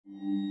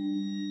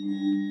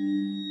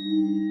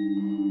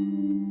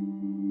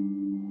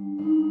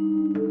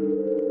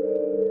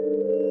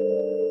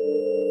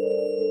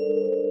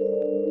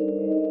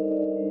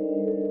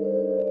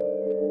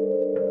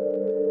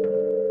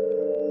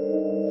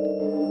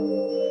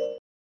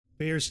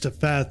Fears to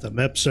Fathom,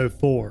 Episode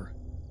 4,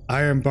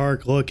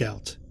 Ironbark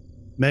Lookout,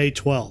 May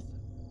 12th.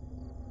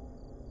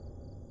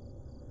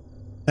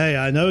 Hey,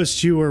 I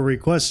noticed you were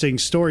requesting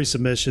story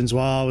submissions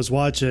while I was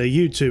watching a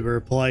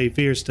YouTuber play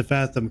Fears to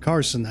Fathom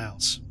Carson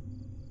House.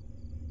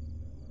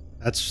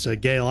 That's the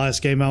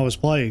last game I was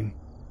playing.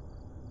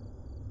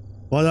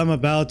 What I'm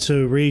about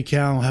to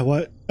recount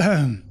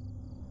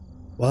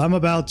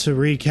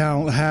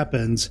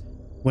happened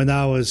when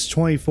I was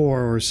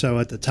 24 or so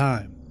at the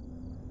time.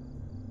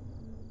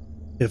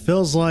 It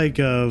feels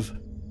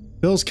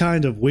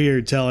kind of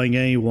weird telling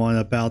anyone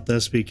about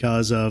this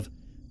because of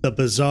the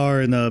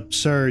bizarre and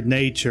absurd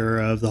nature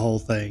of the whole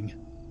thing.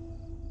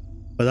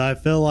 But I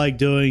feel like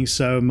doing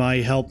so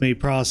might help me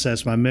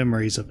process my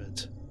memories of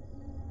it.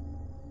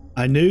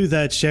 I knew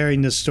that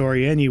sharing this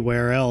story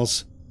anywhere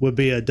else would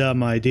be a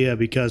dumb idea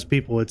because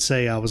people would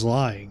say I was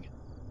lying.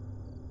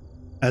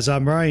 As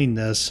I'm writing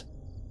this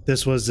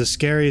was the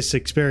scariest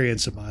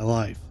experience of my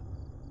life.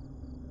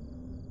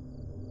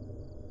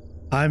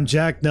 I'm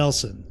Jack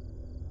Nelson.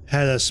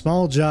 Had a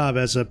small job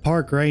as a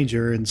park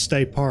ranger in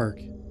State Park.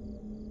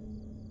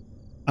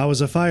 I was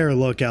a fire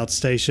lookout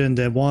stationed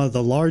in one of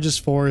the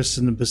largest forests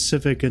in the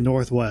Pacific and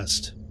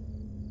Northwest.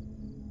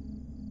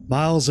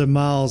 Miles and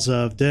miles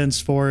of dense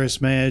forest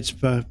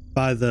managed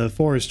by the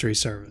Forestry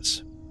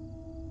Service.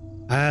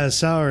 I had a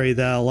salary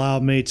that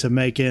allowed me to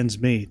make ends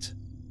meet,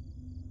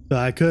 but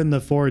I couldn't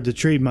afford to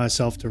treat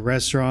myself to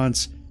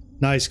restaurants,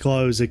 nice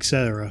clothes,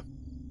 etc.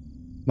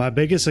 My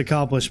biggest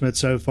accomplishment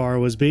so far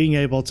was being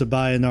able to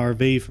buy an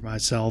RV for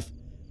myself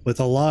with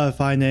a lot of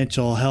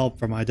financial help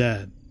from my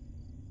dad.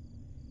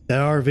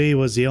 That RV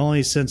was the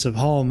only sense of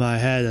home I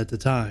had at the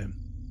time.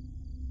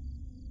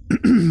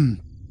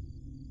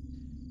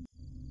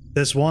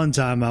 This one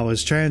time I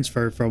was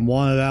transferred from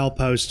one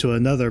outpost to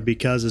another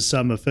because of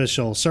some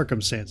official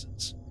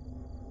circumstances.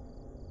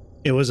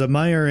 It was a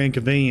minor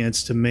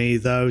inconvenience to me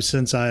though,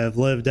 since I have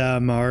lived out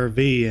of my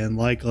RV and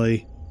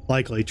likely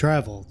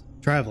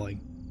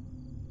traveling.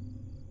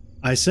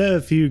 I said a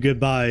few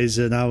goodbyes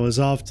and I was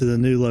off to the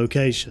new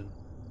location.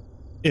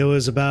 It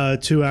was about a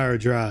 2-hour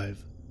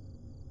drive.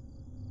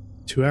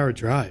 2-hour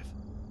drive?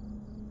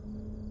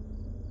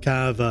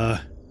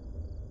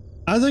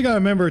 I think I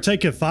remember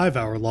taking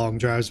 5-hour long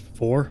drives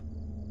before.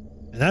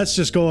 And that's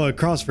just going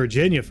across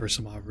Virginia for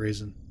some odd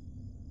reason.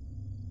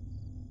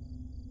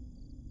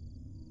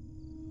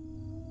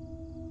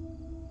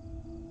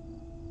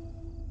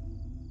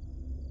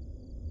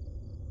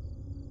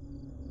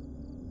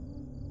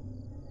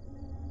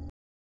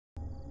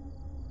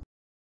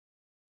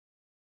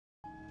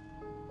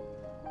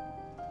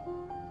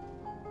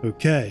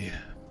 Okay.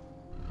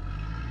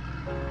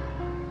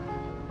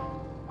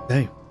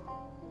 Damn.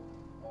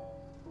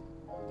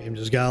 Game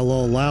just got a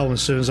little loud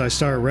as soon as I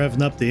started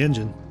revving up the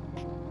engine.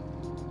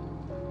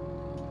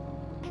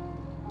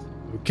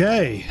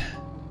 Okay.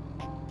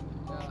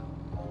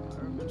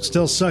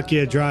 Still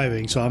sucky at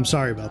driving, so I'm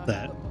sorry about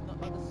that.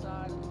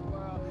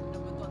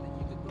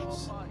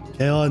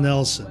 Kayla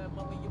Nelson.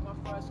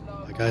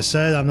 Like I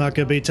said, I'm not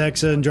going to be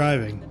texting and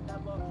driving.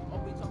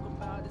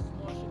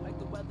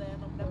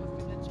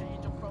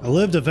 I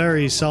lived a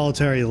very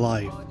solitary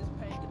life.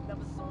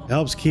 It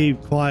helps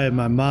keep quiet in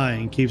my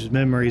mind, keeps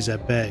memories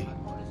at bay.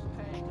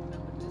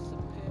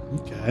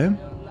 Okay.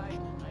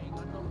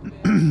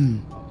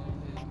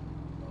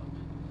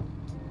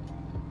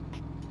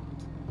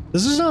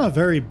 This is not a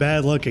very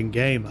bad looking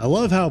game. I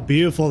love how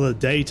beautiful the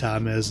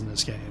daytime is in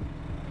this game.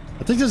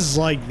 I think this is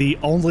like the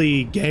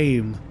only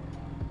game,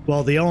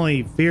 well, the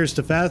only Fears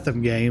to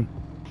Fathom game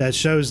that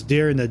shows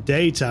during the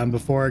daytime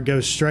before it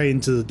goes straight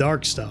into the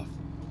dark stuff.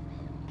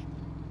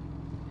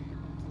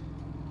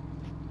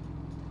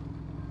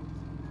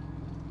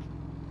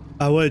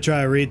 I would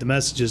try to read the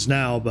messages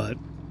now, but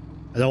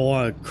I don't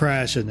want to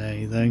crash into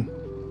anything.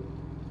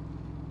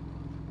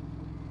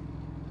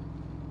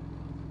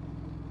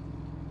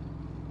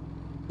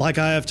 Like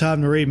I have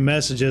time to read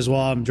messages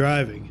while I'm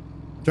driving.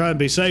 I'm trying to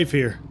be safe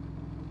here.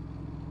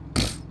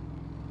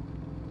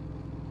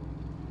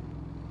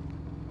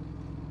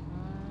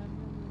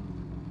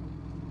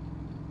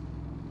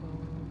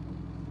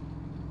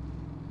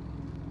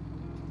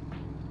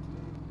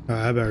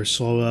 Alright, I better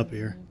slow up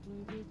here.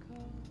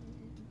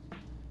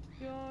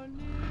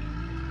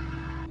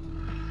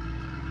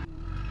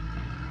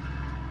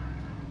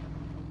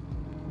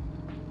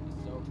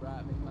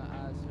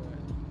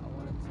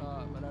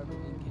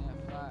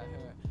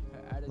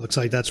 Looks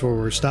like that's where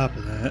we're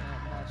stopping at.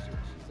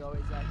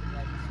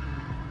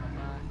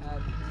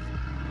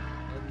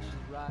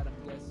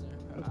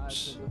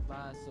 Oops.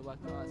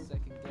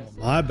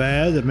 Well, my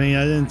bad. I mean,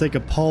 I didn't think a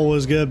poll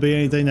was going to be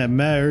anything that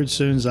mattered as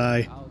soon as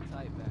I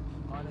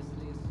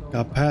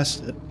got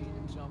past it.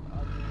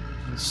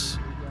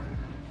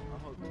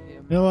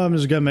 You know what? I'm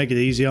just going to make it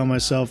easy on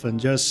myself and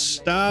just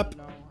stop.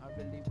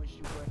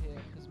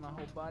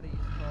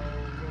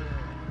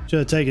 Should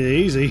have taken it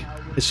easy.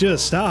 It should have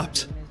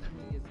stopped.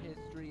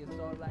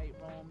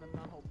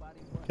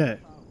 Okay.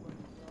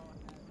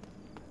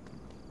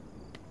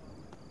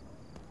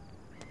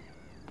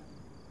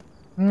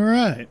 All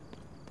right.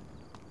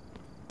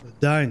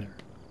 Diner.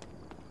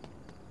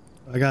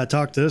 I gotta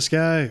talk to this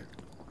guy.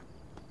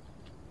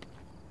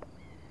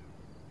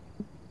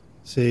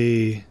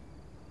 See,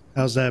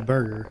 how's that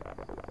burger?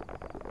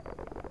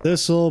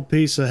 This little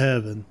piece of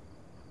heaven.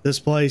 This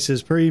place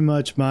is pretty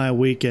much my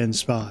weekend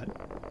spot.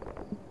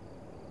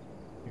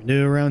 You're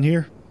new around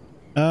here?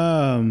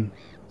 Let's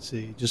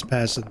see, just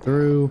passing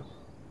through.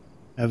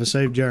 Have a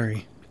safe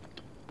journey.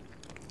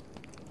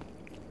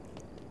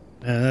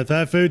 And if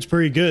that food's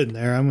pretty good in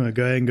there, I'm gonna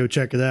go ahead and go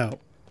check it out.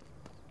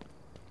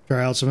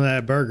 Try out some of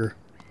that burger.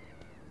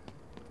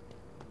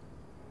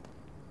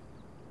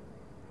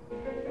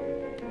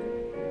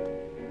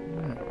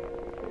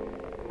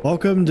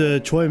 Welcome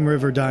to Twin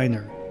River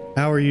Diner.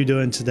 How are you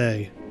doing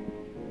today?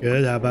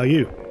 Good, how about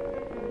you?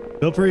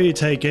 Feel free to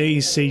take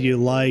any seat you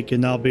like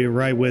and I'll be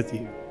right with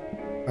you.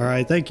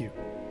 Alright, thank you.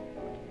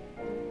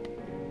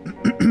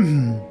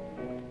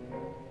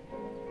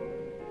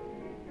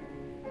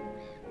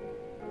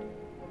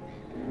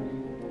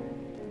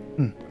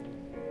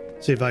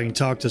 See if I can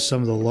talk to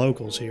some of the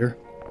locals here.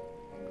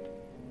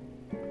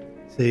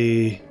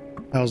 See,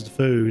 how's the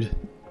food?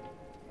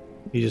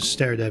 He just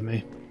stared at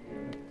me.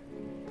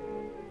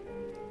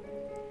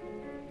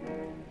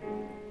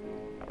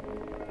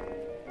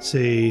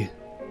 See,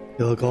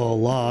 you look all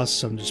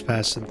lost, I'm just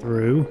passing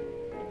through.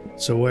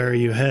 So where are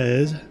you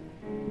headed?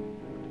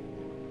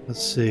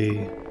 Let's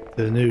see,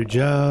 the new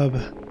job.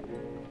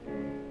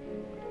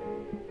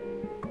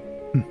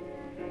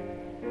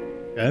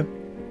 Okay,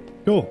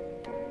 cool.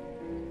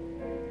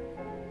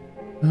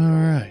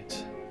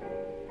 Alright.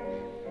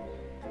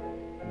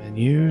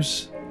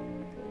 Menus.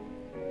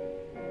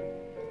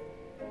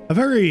 A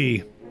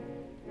very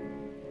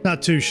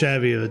not too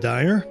shabby of a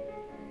diner.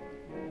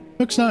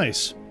 Looks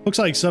nice. Looks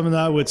like something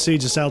I would see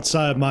just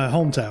outside my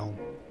hometown.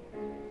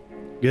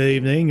 Good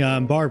evening,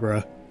 I'm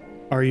Barbara.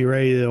 Are you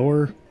ready to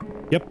order?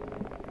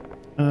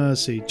 Yep.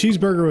 Let's see.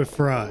 Cheeseburger with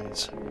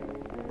fries.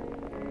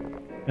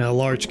 And a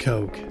large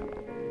Coke.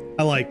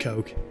 I like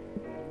Coke.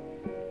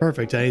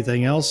 Perfect.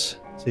 Anything else?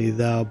 See,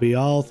 that'll be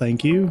all.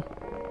 Thank you.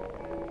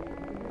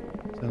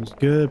 Sounds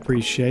good.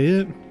 Appreciate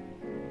it.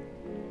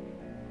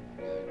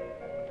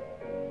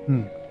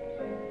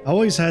 I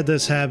always had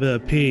this habit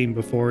of peeing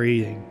before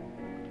eating.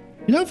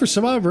 You know, for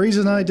some odd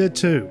reason I did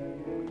too.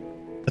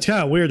 It's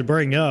kind of weird to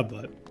bring up,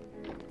 but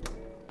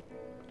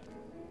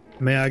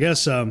I mean, I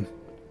guess it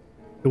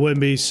wouldn't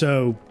be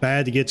so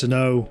bad to get to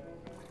know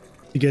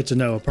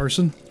a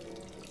person.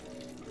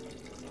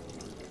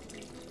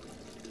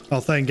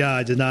 Oh, thank God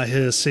I did not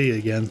hit a seat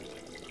again.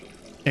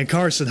 And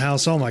Carson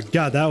House, oh my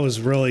God, that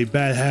was really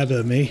bad habit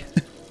of me.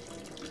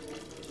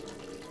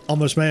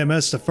 Almost made a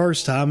mess the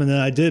first time, and then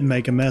I did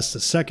make a mess the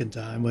second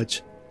time,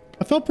 which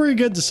I felt pretty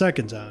good the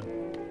second time.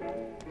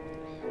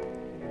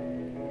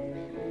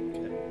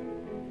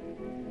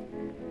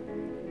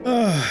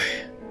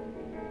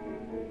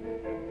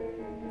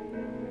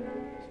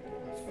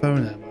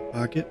 Phone out of my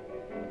pocket.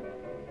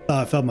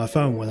 Thought I felt my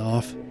phone went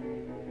off.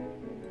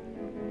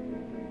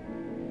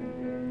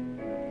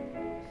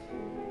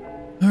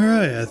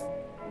 Alright, I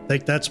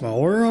think that's my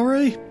order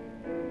already?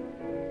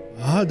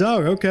 A hot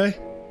dog, okay.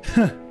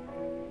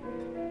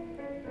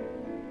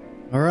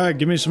 Alright,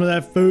 give me some of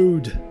that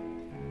food.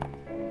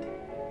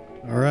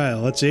 Alright,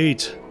 let's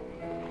eat.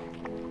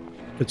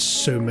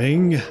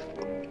 Consuming.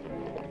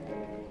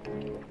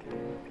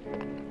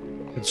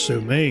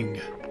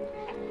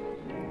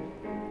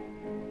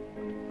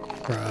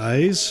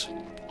 Fries.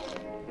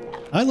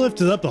 I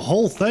lifted up the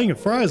whole thing of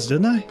fries,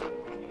 didn't I?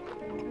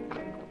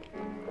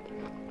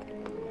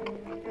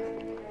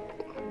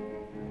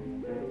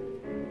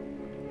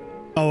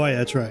 Oh wait,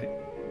 that's right.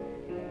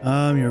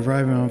 You're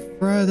arriving on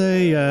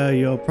Friday.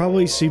 You'll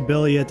probably see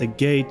Billy at the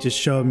gate. Just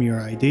show him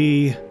your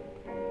ID.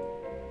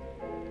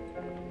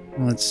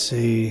 Let's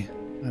see.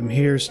 I'm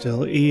here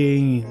still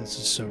eating. This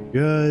is so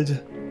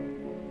good.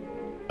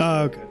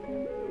 Oh, okay.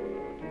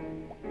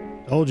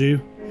 Told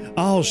you.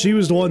 Oh, she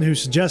was the one who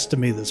suggested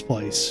me this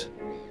place.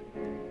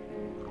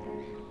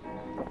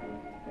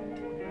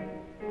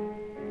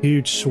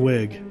 Huge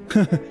swig.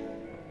 I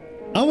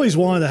always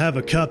wanted to have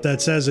a cup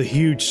that says a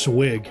huge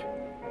swig.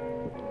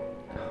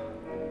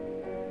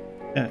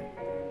 Yeah.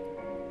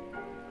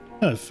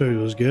 That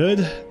food was good.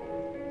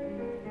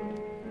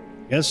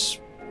 Yes.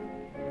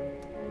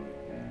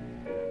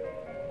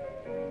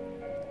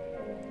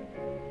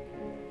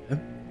 Yeah.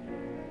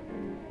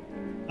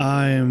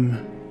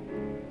 I'm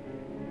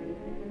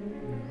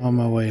on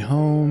my way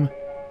home.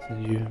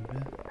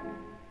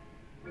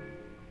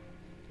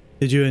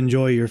 Did you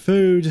enjoy your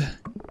food?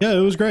 Yeah,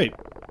 it was great.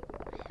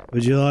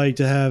 Would you like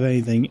to have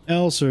anything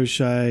else, or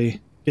should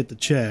I get the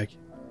check?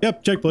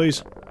 Yep, check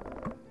please.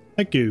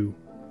 Thank you.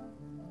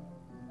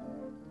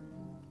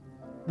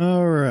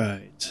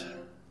 Alright.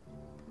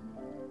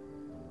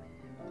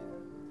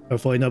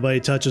 Hopefully nobody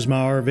touches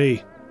my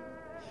RV.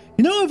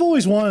 You know, I've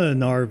always wanted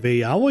an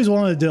RV. I always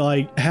wanted to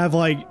like have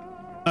like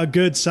a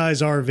good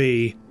size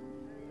RV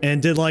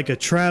and did like a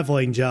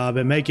traveling job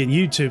and making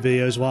YouTube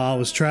videos while I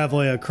was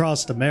traveling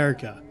across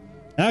America.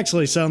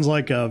 Actually sounds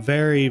like a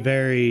very,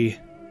 very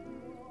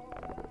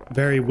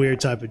Very weird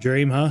type of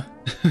dream, huh?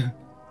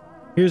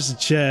 Here's the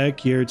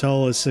check. Your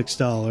total is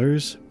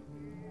 $6.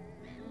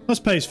 Let's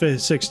pay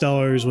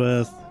 $6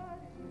 with...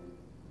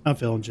 I'm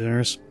feeling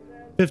generous.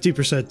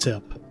 50%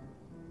 tip.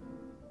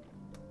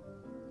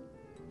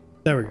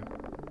 There we go.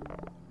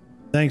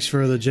 Thanks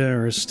for the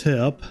generous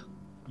tip.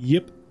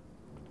 Yep.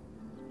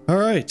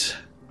 Alright.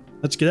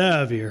 Let's get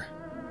out of here.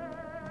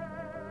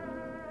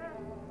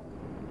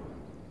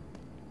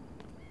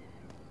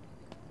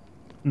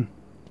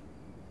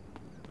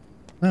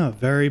 Oh,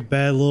 very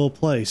bad little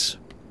place.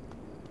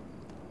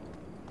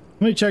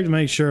 Let me check to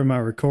make sure my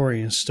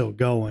recording is still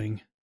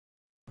going.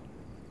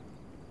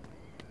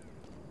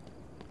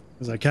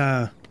 Because I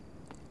kind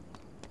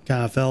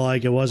of felt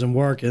like it wasn't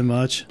working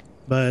much,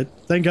 but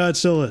thank God it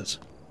still is.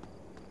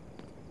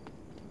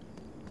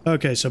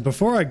 Okay, so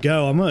before I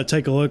go, I'm going to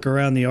take a look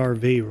around the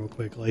RV real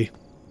quickly.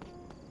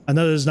 I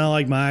know this is not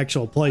like my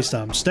actual place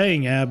that I'm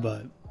staying at,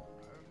 but...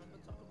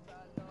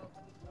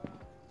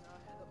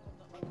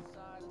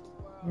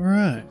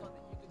 Alright.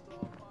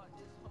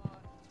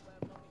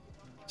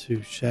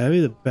 Too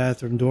shabby. The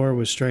bathroom door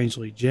was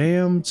strangely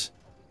jammed.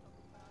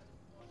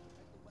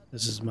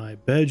 This is my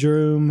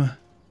bedroom.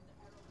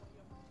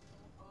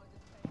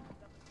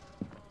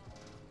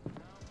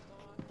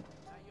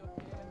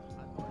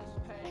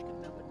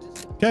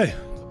 Okay.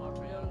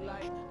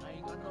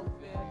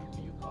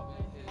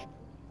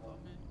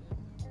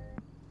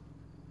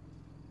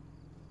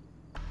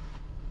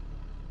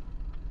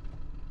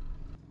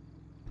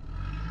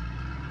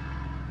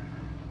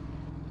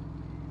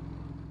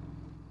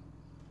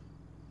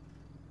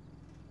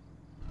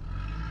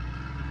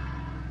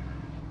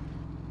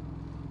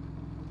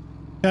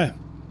 Okay,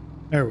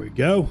 there we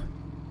go.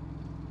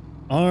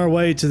 On our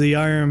way to the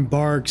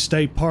Ironbark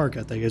State Park,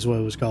 I think is what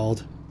it was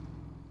called.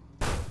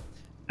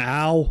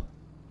 Ow.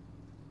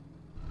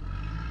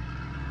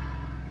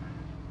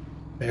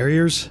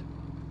 Barriers.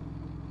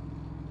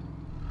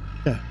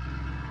 Okay.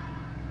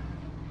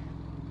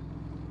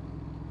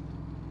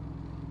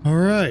 All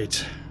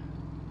right.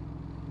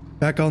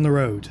 Back on the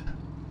road.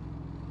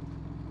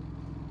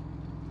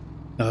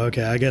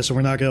 Okay, I guess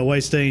we're not going to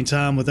waste any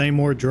time with any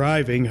more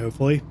driving,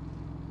 hopefully.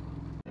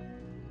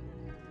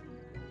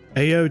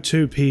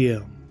 8:02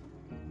 p.m.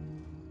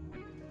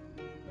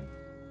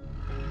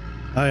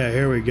 Oh yeah,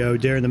 here we go,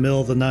 during the middle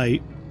of the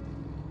night.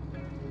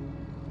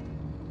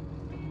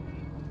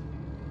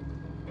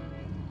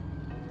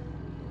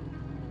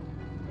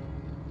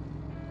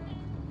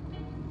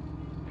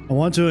 I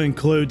want to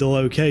include the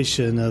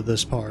location of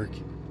this park,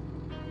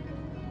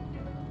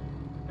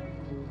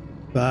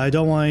 but I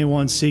don't want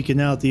anyone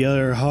seeking out the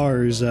other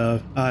horrors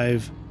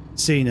I've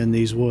seen in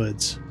these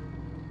woods.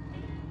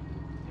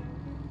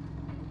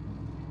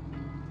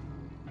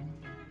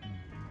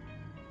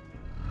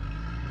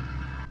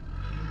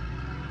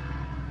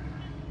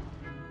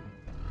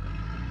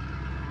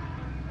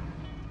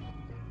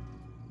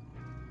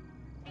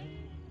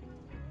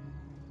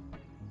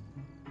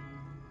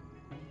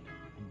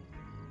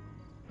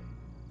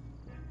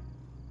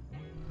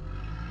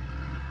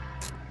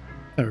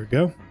 There we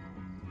go.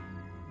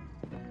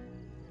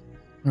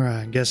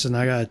 Alright, I'm guessing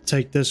I gotta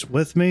take this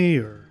with me,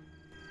 or...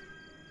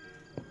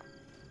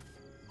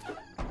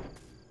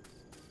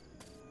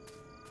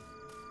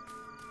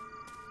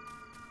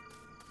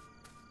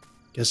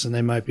 Guessing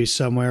they might be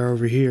somewhere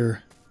over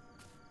here.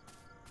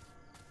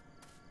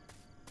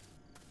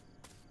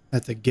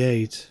 At the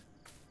gate.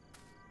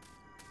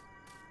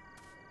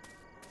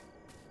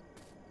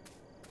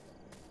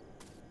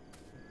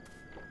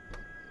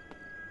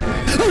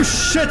 Oh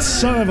shit,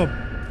 son of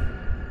a...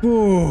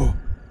 Ooh.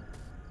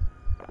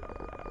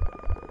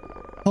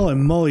 Holy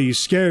moly, you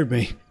scared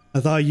me. I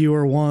thought you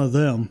were one of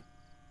them.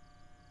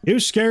 You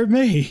scared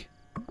me.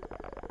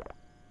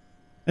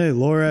 Hey,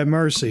 Lord have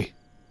mercy.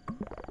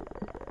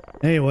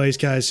 Anyways,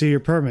 can I see your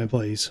permit,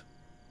 please?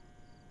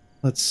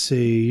 Let's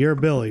see, you're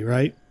Billy,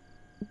 right?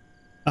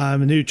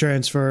 I'm a new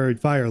transferred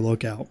fire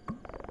lookout.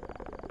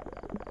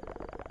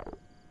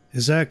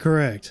 Is that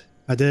correct?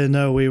 I didn't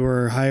know we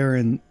were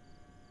hiring...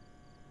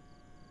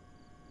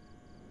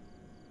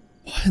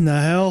 What in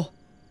the hell?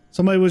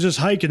 Somebody was just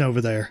hiking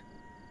over there.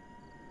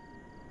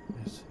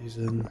 He's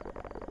in...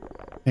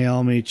 Hey,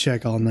 let me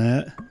check on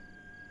that.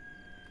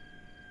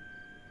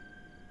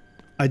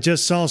 I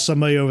just saw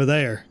somebody over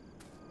there.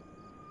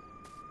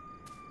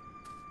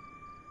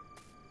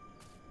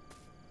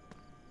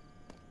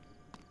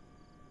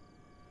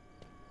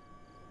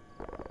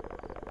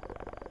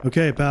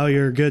 Okay, pal,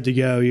 you're good to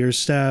go. You're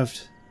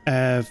staffed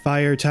at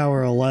Fire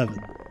Tower 11.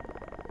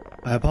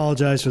 I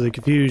apologize for the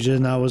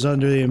confusion. I was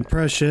under the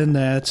impression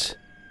that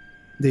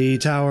the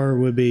tower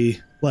would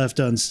be left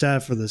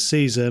unstaffed for the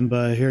season,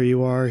 but here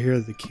you are. Here are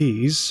the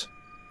keys.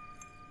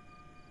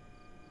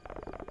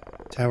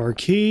 Tower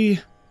key.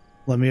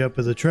 Let me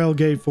open the trail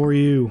gate for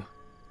you.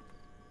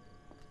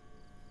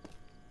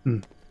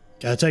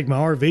 Gotta take my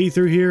RV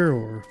through here,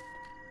 or...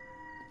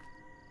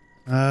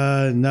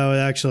 no, it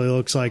actually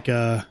looks like,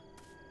 let's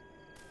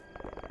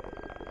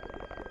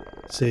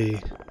see.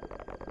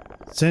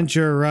 Since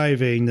you're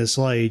arriving this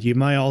late, you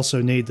might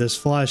also need this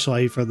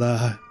flashlight for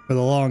the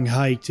long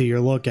hike to your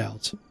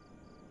lookout.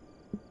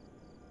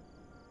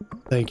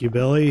 Thank you,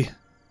 Billy.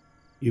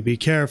 You be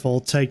careful,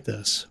 take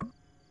this.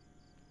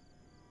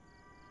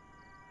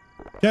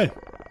 Okay.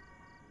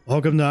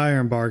 Welcome to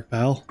Ironbark,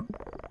 pal.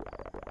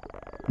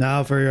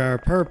 Now for our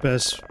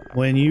purpose,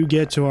 when you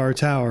get to our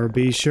tower,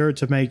 be sure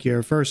to make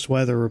your first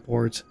weather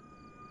report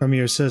from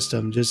your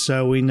system, just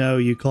so we know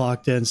you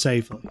clocked in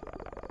safely.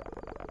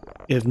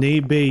 If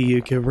need be,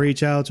 you can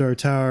reach out to our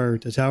tower,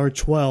 to Tower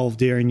 12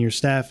 during your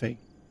staffing.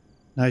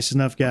 Nice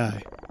enough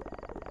guy.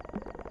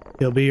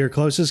 He'll be your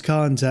closest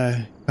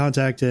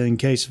contact in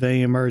case of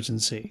any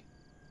emergency.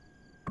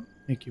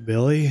 Thank you,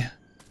 Billy.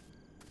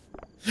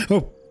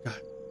 Oh,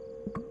 God.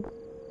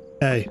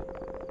 Hey,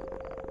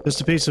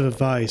 just a piece of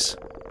advice.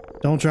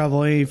 Don't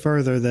travel any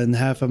further than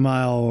half a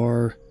mile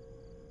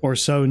or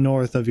so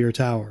north of your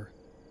tower.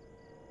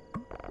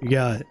 You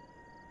got it.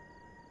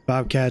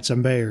 Bobcats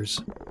and bears.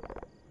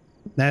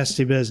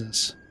 Nasty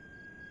business.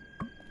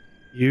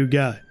 You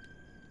got it.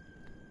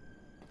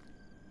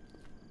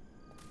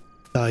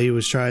 Thought he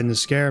was trying to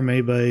scare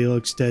me, but he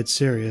looks dead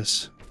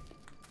serious.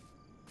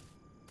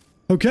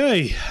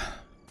 Okay.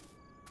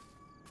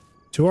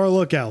 To our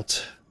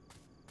lookout.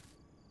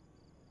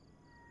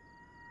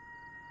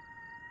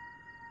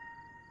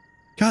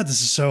 God,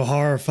 this is so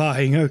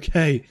horrifying.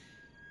 Okay.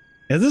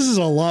 Yeah, this is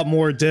a lot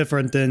more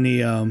different than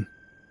the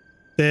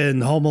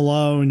than Home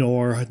Alone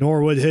or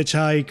Norwood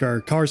Hitchhike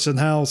or Carson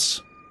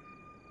House.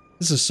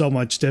 This is so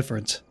much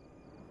different.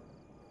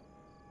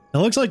 It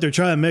looks like they're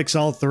trying to mix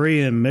all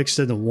three and mixed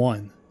into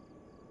one.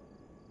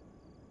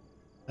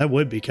 That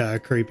would be kind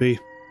of creepy.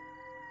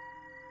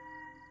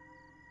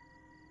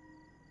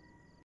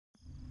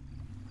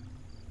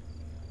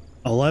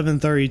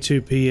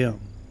 $11:32 p.m.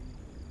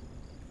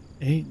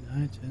 8,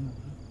 9, 10, 11.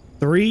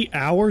 3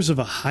 hours of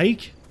a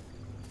hike?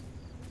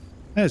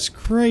 That's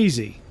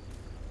crazy.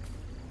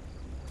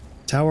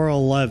 Tower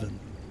 11.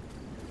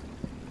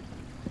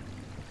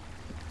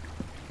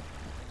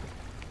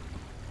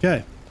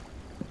 Okay.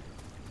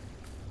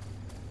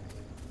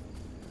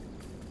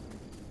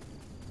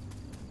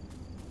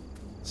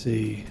 Let's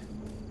see.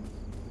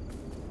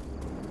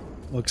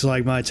 Looks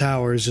like my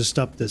tower is just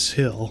up this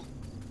hill.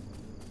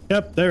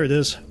 Yep, there it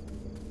is.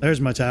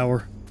 There's my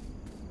tower.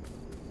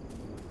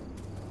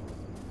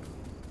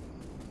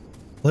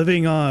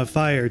 Living on a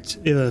fire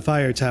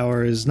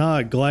tower is not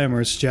a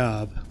glamorous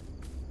job.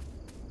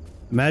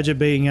 Imagine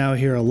being out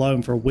here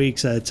alone for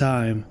weeks at a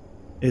time.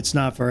 It's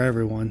not for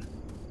everyone.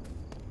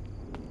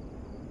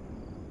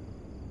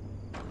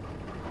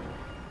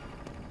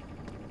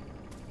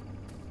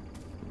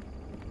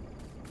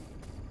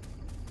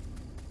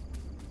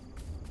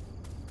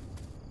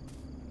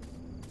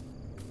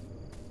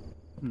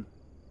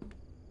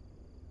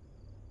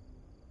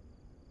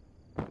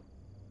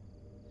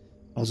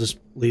 I'll just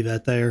leave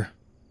that there.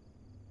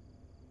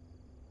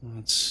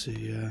 Let's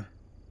see,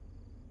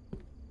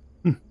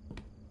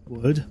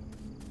 wood.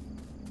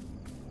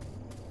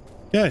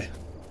 Okay.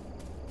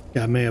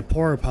 Got me a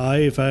porta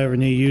potty if I ever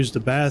need to use the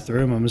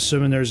bathroom. I'm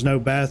assuming there's no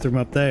bathroom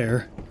up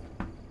there.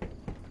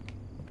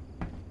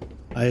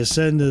 I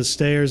ascend the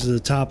stairs to the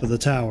top of the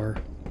tower.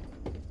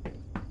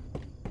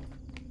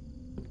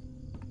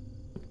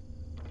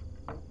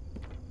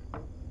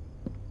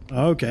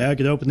 Okay, I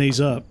could open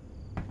these up.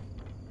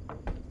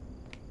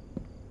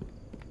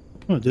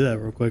 I'm gonna do that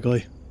real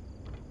quickly.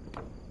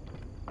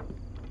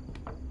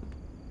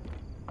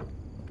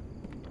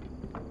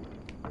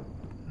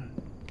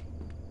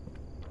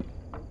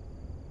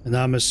 And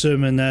I'm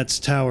assuming that's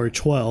Tower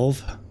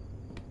 12.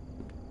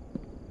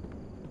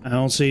 I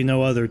don't see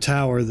no other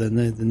tower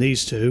than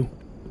these two.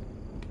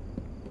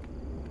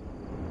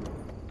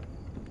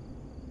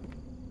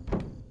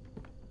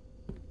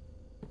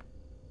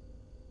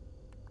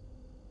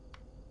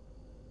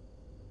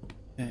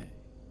 Okay.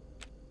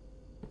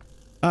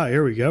 Ah,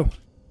 here we go.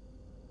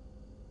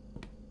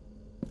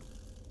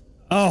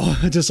 Oh,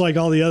 just like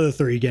all the other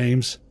 3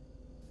 games.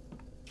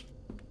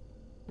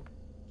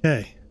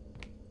 Okay.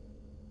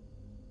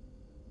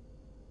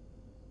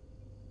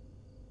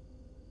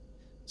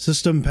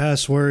 System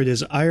password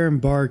is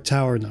Ironbark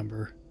tower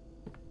number.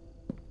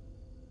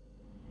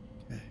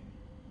 Okay.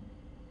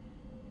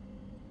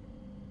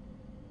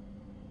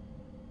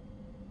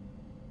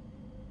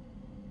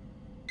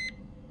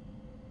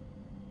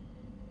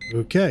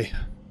 Okay.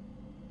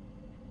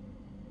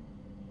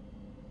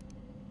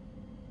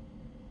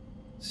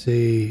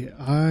 See,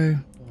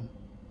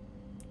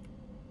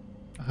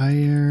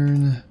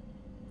 Ironbark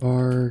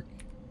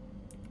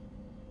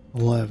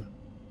 11.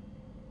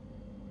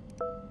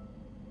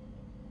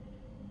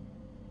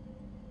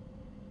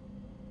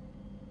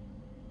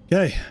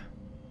 Okay.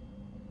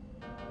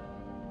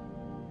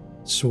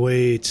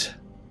 Sweet.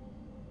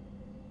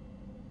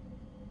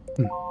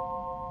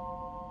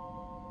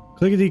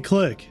 Clickety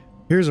click.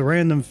 Here's a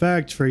random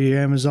fact for you.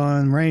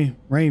 Amazon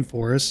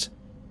rainforest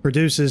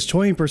produces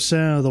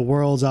 20% of the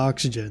world's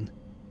oxygen.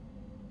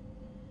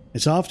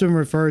 It's often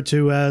referred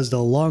to as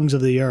the lungs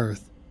of the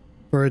earth.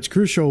 for its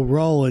crucial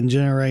role in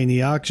generating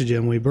the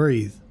oxygen we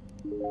breathe.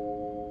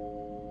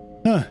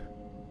 Huh.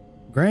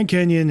 Grand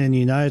Canyon in the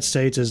United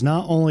States is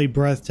not only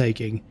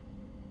breathtaking,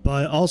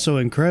 but also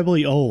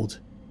incredibly old.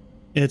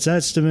 It's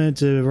estimated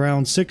to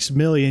around 6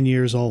 million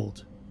years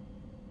old.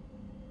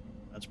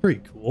 That's pretty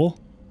cool.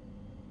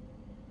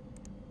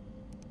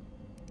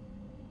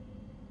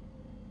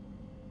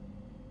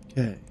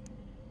 Okay.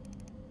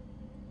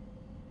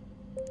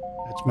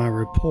 That's my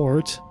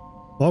report.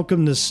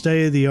 Welcome to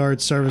state-of-the-art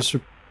service. New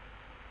guy.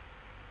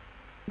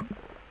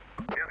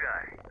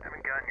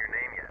 Haven't gotten your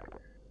name yet.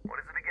 What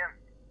is it again?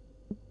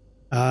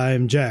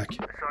 I'm Jack. I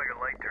saw your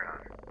light turn on.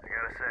 I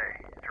gotta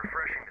say, it's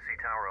refreshing to see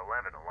Tower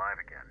 11 alive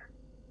again.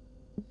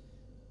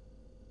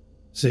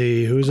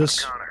 See, who's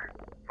this? Connor,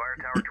 Fire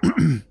Tower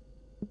 12.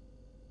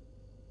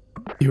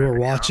 You were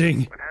watching?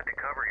 We've had to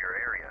cover your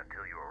area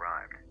until you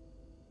arrived.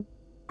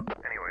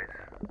 Anyways,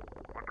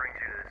 what brings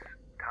you to this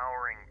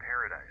towering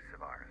paradise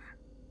of ours?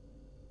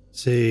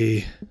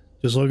 See,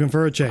 just looking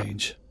for a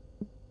change.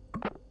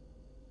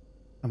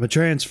 I'm a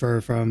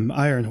transfer from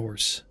Iron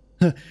Horse.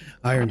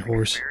 Iron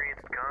Horse.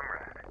 Experienced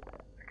comrade.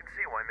 I can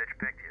see why Mitch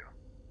picked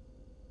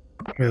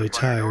you. Really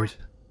tired.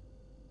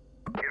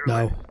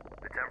 No.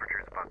 The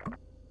temperature's about to...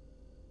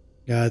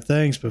 God,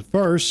 thanks, but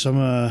first, I'm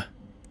gonna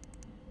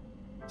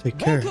take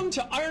care. Welcome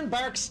to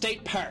Ironbark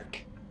State Park.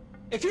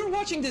 If you're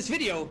watching this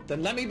video,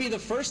 then let me be the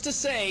first to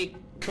say,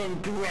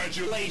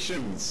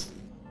 congratulations!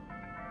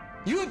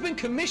 You have been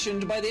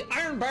commissioned by the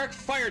Ironbark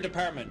Fire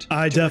Department.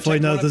 I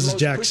definitely know this is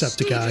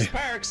Jacksepticeye. Jacksepticeye.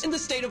 Parks in the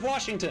state of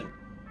Washington.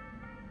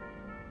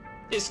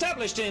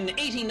 Established in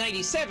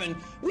 1897,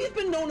 we've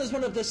been known as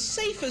one of the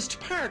safest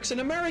parks in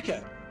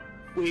America.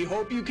 We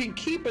hope you can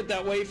keep it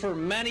that way for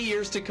many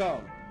years to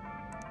come.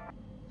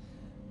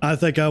 I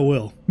think I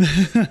will.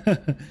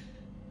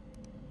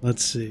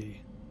 Let's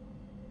see.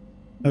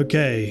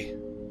 Okay.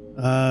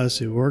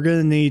 So we're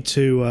gonna need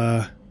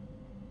to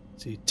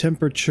see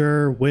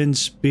temperature, wind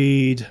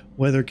speed,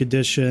 weather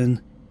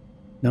condition,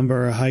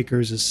 number of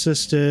hikers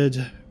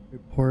assisted,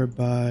 reported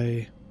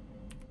by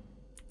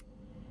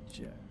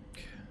Jack.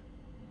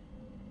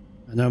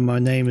 I know my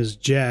name is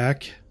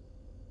Jack.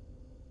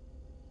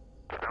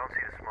 I don't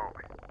see the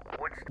smoke.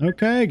 What's...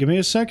 Okay, give me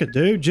a second,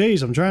 dude.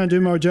 Jeez, I'm trying to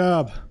do my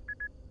job.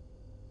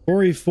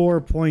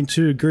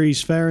 44.2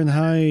 degrees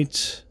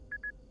Fahrenheit.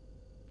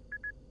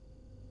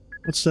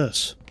 What's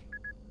this?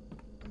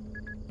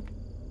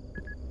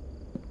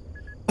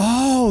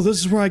 Oh, this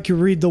is where I can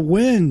read the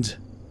wind.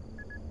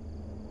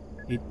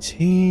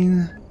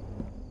 18.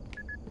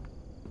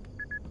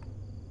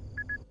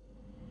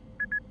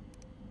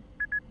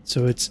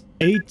 So it's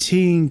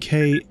 18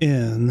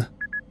 kN,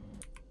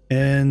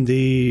 and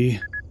the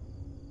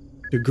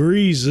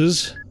degrees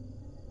is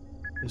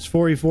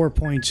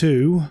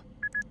 44.2.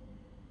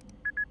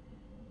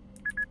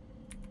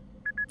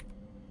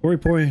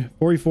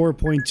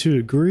 44.2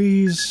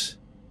 degrees.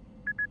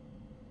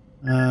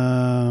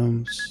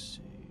 Let's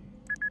see.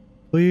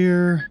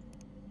 Clear.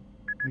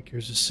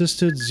 Makers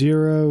assisted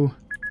 0.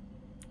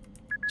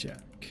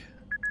 Jack.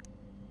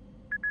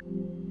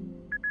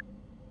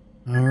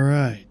 All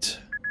right.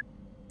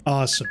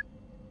 Awesome.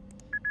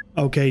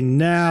 Okay,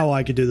 now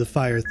I can do the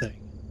fire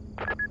thing.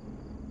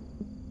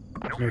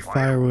 There's no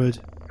firewood.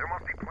 There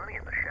must be plenty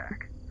in the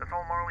shack. That's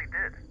all Marley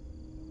did.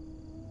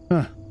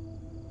 Huh.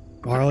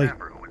 Marley? Who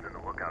was in the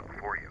lookout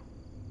before you?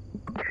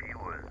 She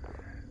was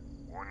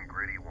one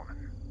gritty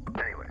woman.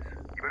 Anyways,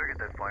 you better get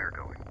that fire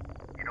going.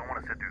 You don't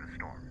want to sit through the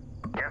storm.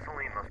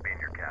 Gasoline must be in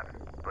your cabin,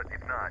 but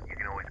if not, you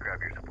can always grab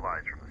your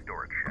supplies from the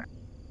storage shack.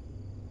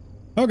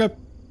 Okay.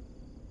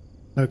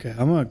 Okay,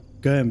 I'm gonna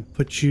go ahead and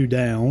put you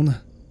down.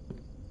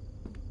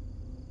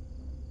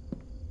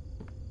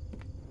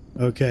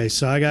 Okay,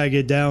 so I gotta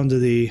get down to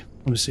the...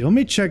 Let me see. Let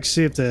me check,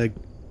 see if the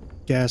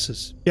gas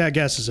is... Yeah,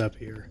 gas is up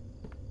here.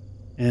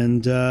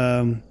 And,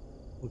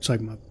 looks like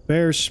my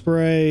bear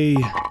spray.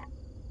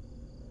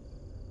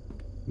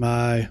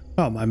 My...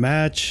 Oh, my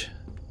match.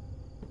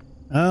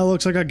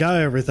 Looks like I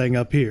got everything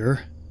up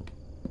here.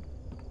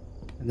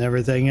 And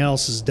everything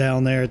else is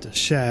down there at the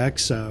shack,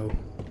 so...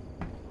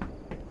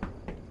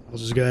 I'll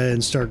just go ahead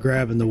and start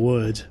grabbing the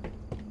wood.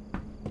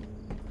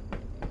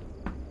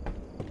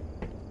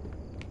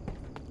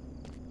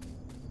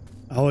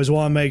 I always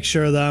want to make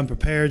sure that I'm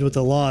prepared with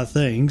a lot of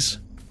things.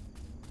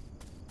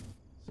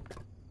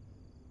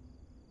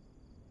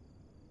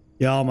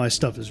 Yeah, all my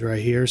stuff is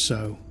right here,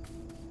 so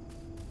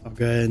I'll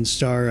go ahead and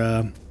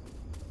start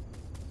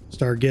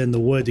getting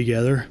the wood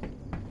together.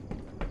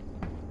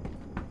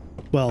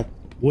 Well,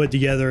 wood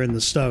together in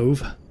the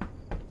stove.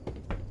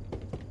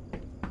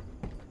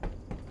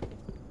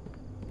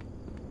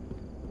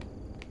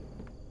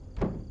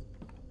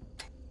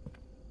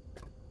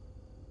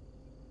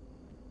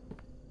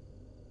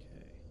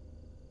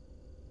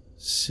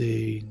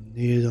 See,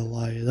 need to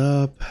light it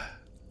up.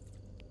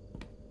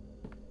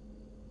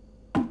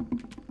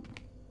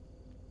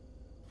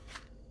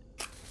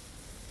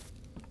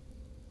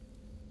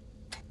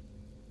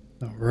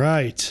 All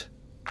right.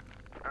 Oops.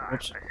 I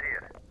see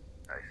it.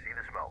 I see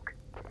the smoke.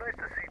 Nice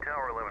to see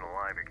Tower 11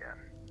 alive again.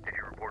 Did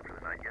you report for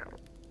the night yet?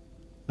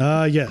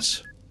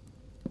 Yes.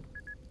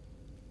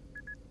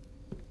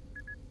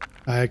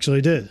 I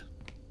actually did.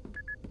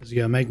 Is he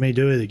gonna make me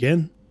do it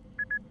again?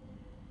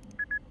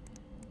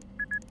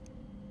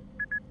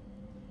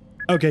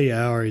 Okay,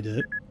 yeah, I already did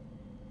it.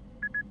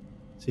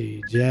 Let's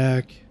see,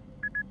 Jack.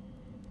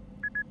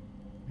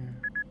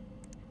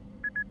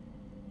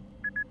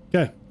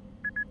 Okay.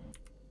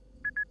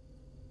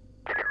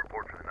 Did you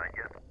report for the night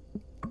yet?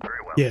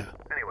 Very well. Yeah.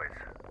 Anyways,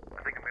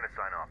 I think I'm gonna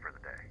sign off for the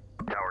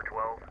day. Tower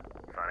 12,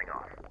 signing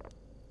off.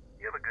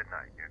 You have a good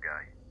night, new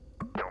guy.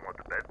 Don't let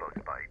the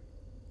bedbugs bite.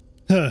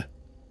 Huh.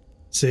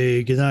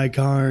 Say goodnight,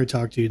 Connor.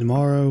 Talk to you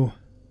tomorrow.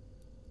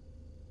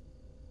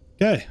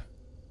 Okay.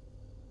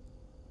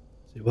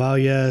 See, well,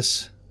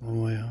 yes.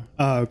 Oh, well.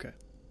 Oh, okay.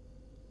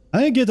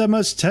 I didn't get that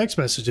much text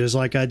messages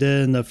like I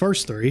did in the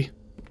first 3.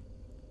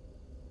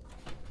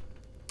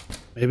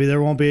 Maybe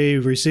there won't be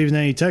receiving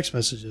any text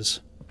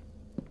messages.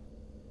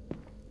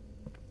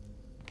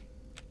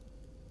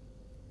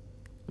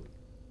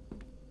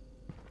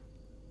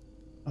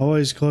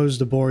 Always close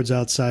the boards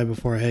outside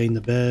before heading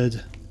to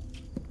bed.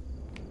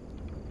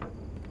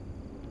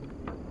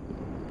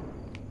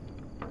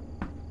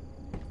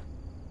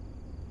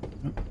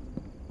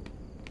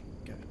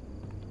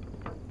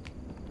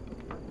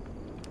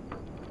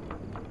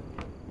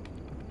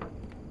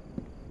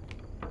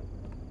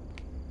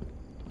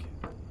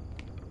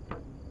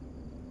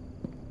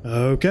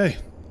 Okay.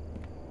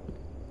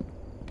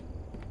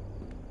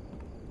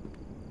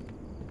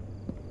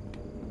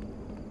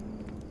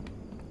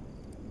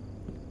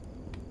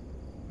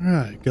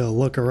 Alright, go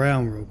look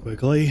around real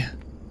quickly.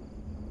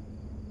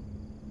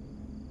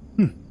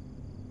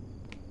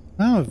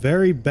 Oh, a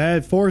very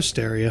bad forest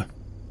area.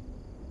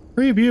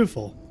 Pretty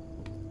beautiful.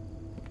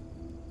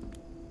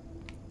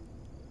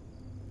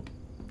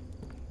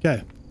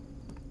 Okay.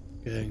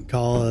 Go ahead and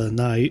call it a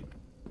night.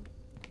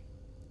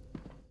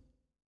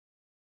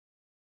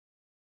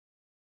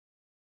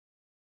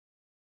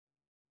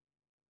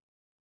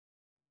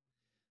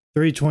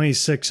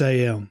 "3:26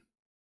 a.m.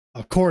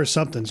 Of course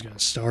something's gonna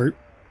start.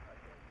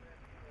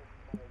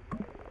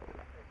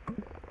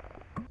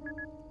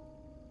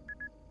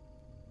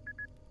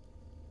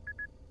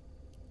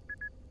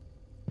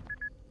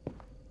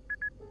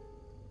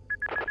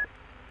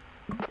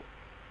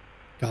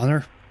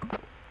 Connor?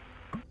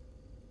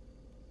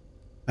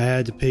 I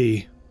had to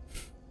pee.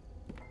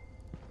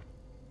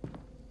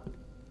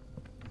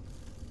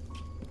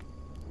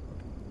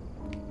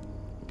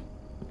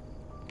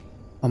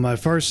 On my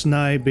first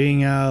night,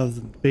 being out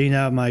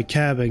of my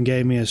cabin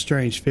gave me a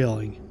strange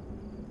feeling.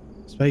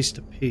 Space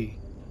to pee.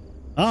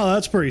 Oh,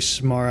 that's a pretty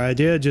smart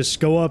idea. Just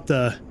go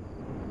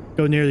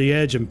near the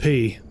edge and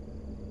pee.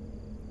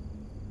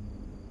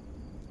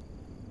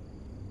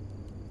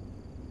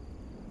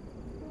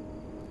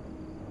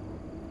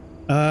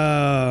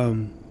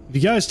 If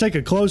you guys take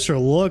a closer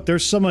look,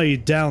 there's somebody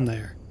down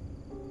there.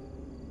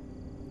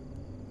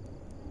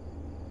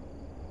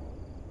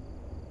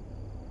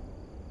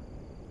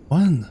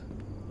 One.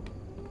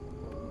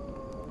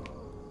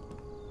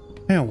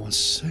 Hang on one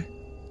sec.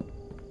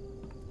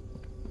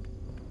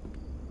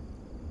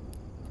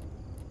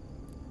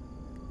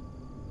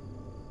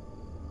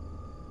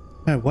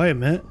 Hey, wait a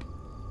minute.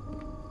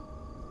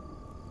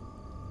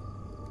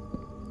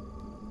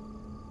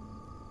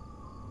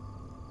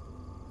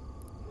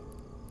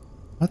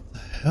 What the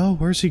hell?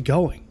 Where's he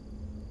going?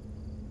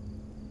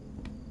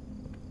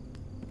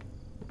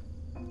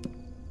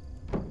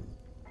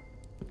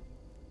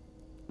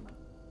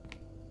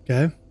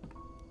 Okay.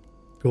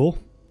 Cool.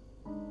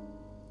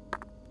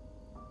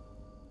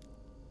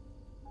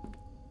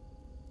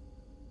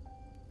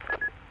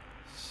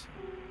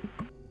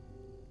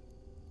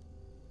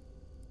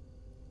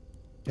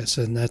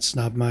 Guessing that's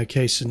not my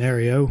case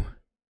scenario.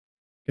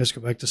 Guess go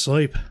back to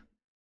sleep.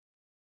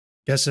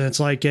 Guessing it's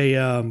like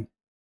a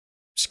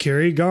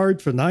security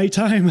guard for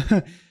nighttime.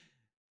 I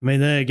mean,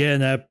 then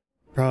again, that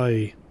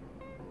probably...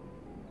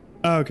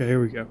 Oh, okay,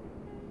 here we go.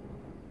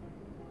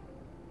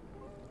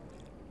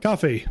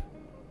 Coffee.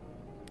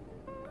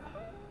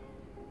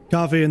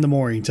 Coffee in the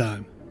morning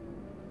time.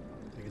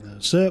 Take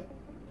another sip.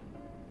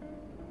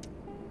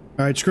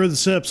 Alright, screw the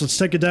sips. Let's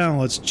take it down.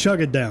 Let's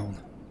chug it down.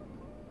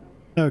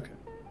 Okay.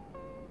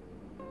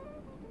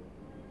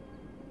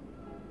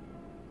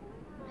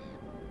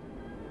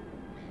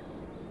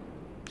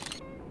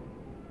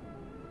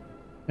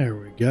 There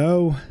we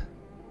go.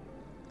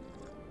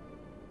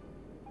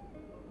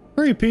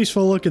 Pretty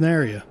peaceful looking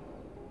area.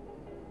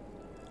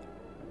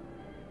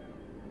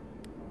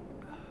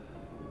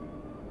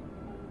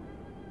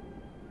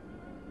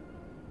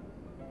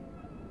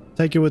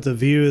 Take it with a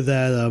view of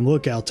that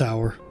lookout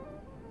tower.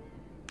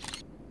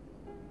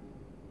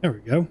 There we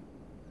go.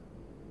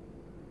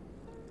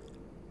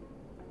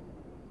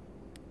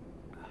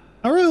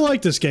 I really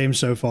like this game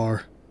so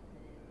far.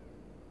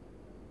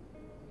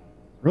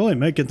 Really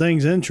making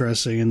things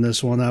interesting in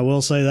this one, I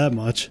will say that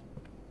much.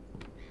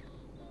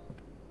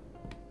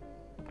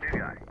 New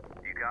guy,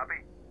 do you copy?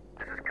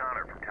 This is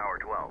Connor from Tower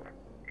 12.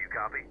 Do you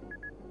copy?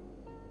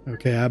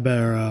 Okay, I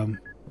better,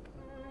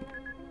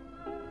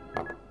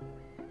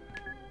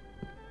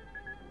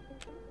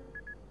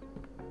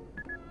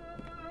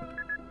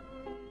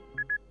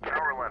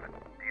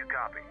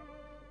 Copy.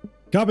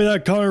 Copy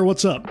that, Connor.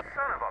 What's up? Son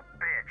of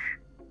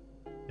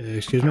a bitch.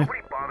 Excuse me?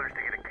 Nobody bothers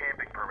to get a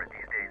camping permit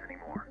these days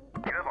anymore.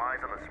 Do you have eyes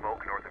on the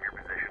smoke north of your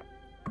position?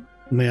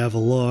 Let me have a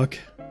look.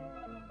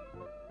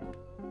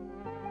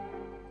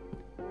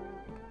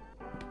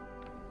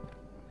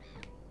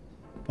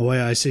 Oh,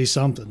 wait, I see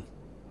something.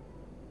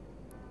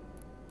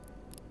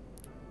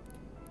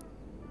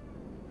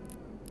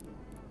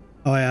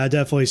 Oh, yeah, I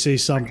definitely see I need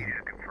something. you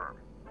to confirm.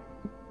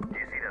 Do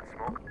you see that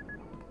smoke?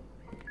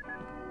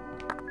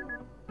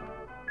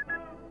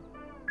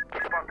 You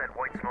spot that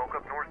white smoke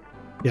up north?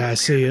 Yeah, I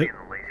see it. In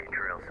the Lazy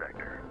Trail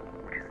sector,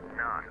 which is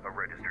not a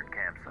registered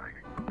campsite.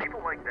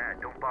 People like that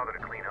don't bother to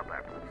clean up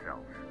after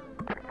themselves.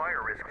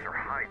 Fire risks are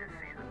high this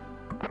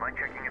season. Mind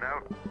checking it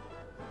out?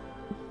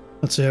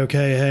 Let's see.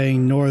 Okay,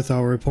 heading north.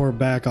 I'll report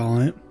back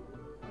on it.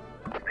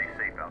 Stay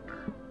safe out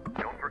there.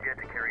 Don't forget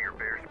to carry your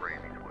bear spray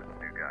in these woods,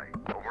 new guy.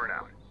 Over and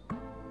out.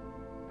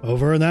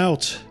 Over and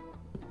out.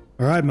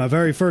 All right, my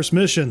very first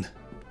mission.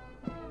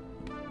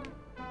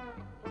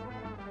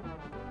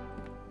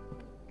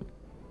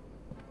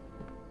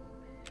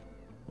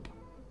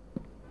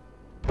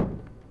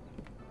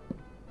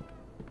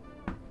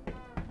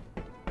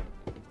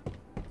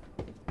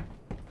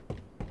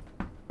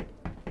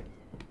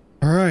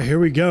 All right, here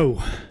we go.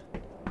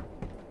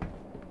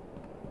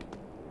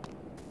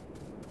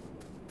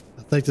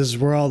 I think this is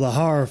where all the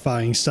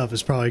horrifying stuff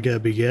is probably going to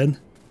begin.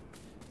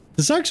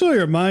 This actually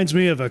reminds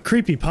me of a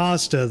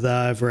creepypasta that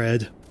I've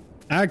read.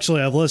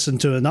 Actually, I've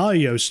listened to an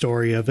audio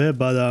story of it,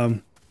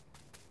 but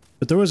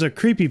there was a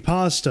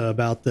creepypasta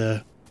about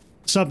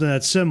something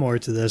that's similar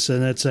to this,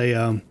 and it's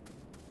a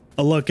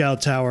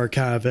lookout tower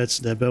kind of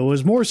incident, but it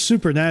was more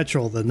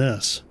supernatural than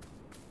this.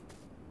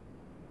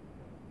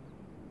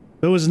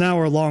 It was an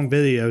hour-long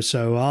video,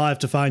 so I'll have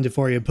to find it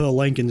for you and put a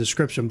link in the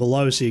description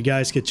below so you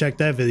guys can check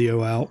that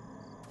video out.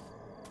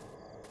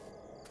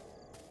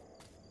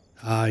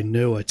 I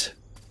knew it.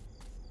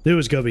 It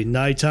was going to be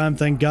nighttime.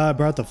 Thank God I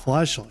brought the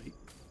flashlight.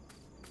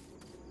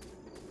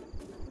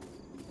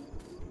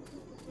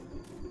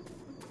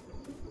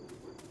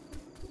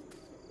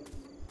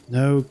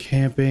 No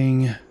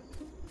camping.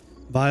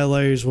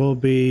 Violators will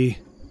be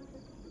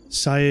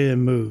cited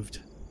and moved.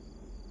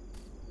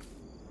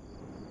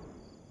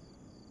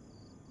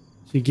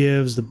 She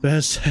gives the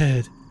best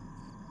head.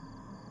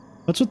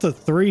 What's with the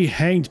 3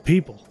 hanged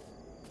people?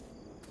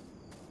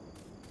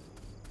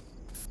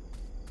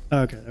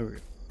 Okay, there we go.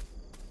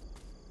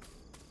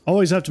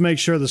 Always have to make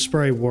sure the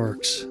spray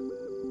works.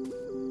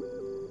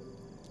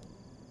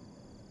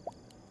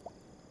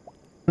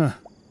 Huh.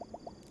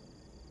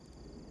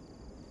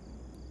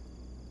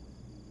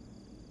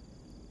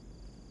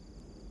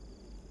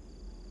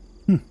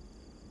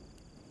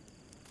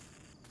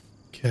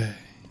 Okay.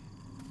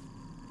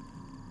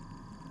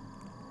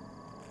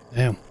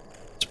 Damn.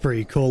 It's a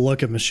pretty cool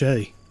looking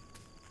machete.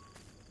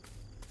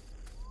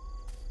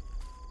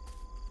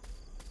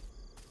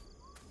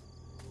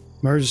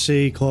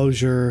 Emergency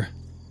closure.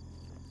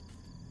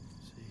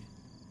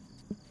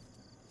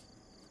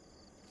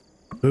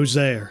 Who's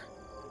there?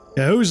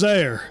 Yeah, who's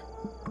there?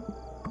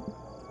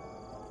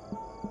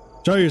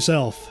 Show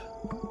yourself.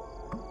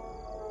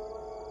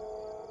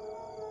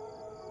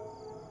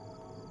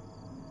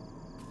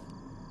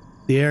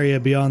 The area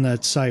beyond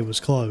that site was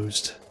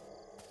closed.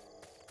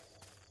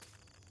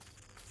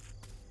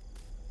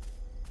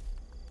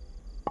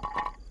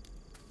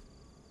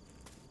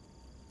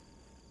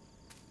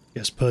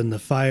 Guess putting the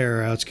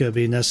fire out's gonna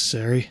be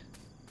necessary.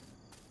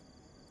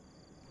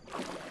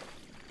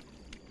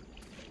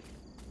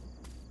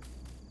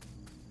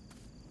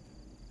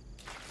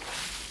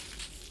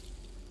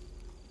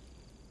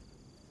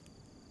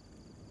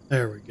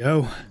 There we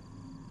go.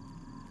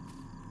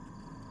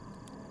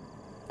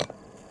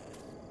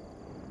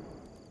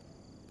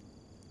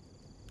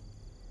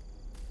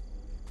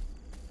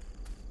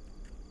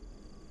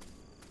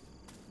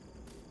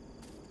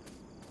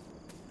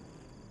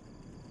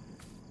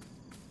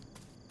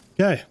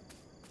 Okay.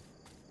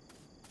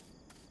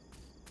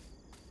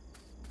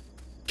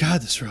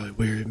 God, this really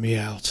weirded me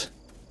out.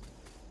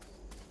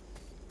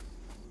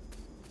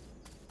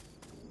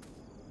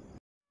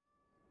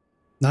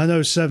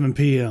 "9:07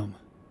 p.m.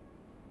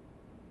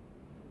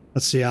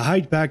 Let's see, I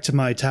hiked back to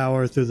my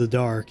tower through the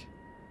dark.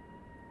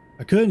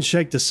 I couldn't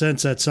shake the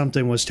sense that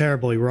something was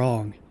terribly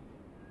wrong.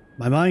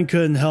 My mind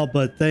couldn't help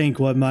but think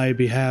what might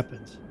be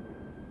happened,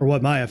 or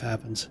what might have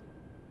happened.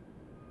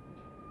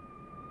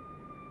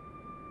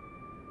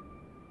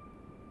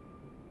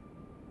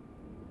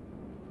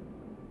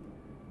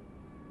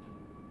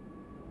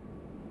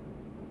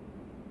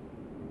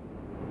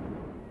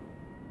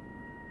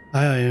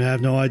 I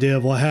have no idea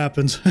of what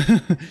happened.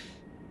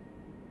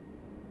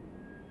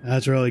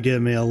 That's really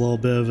giving me a little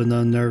bit of an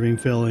unnerving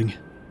feeling.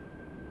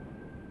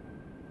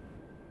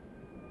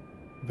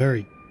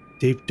 Very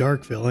deep,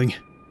 dark feeling.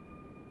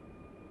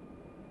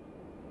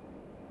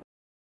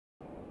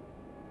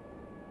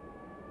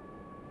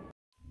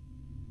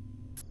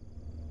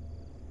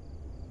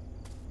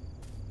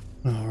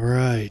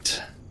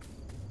 Alright.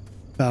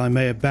 Finally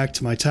made it back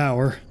to my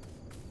tower.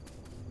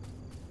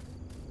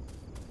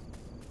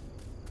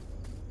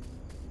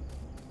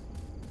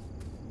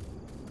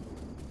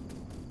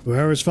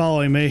 Whoever's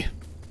following me.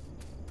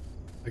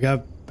 I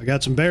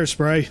got some bear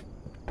spray.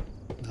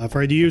 Not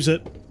afraid to use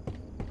it.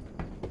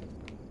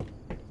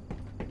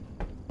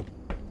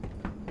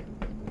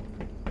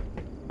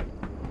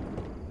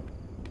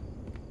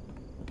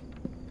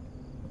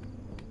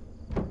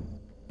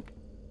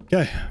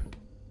 Okay.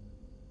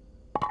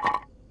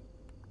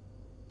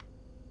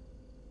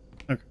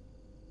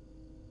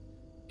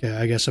 Okay,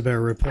 I guess I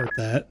better report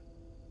that.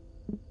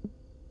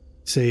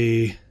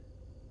 See.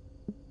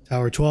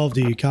 Tower 12,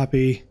 do you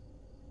copy?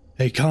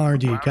 Hey Connor,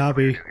 do you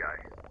copy? I was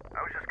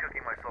just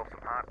cooking myself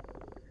some hot...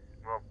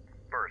 Well,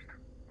 first,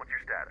 what's your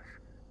status?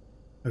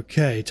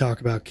 Okay,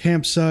 talk about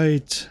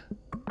campsite.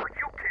 Are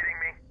you kidding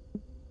me?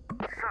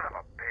 Son of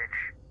a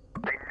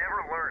bitch. They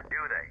never learn,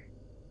 do they?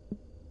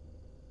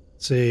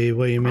 See,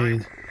 what do you mean? I'm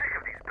sick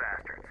of these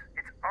bastards.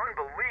 It's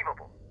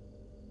unbelievable.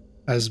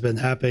 Has been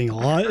happening a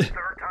lot. The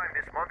third time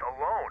this month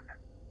alone.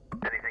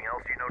 Anything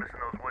else you notice in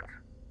those woods?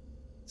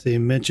 See, you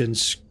mentioned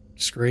Scream.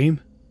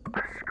 Scream.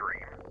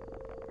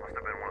 Must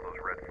have been one of those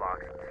red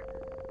foxes.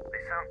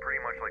 They sound pretty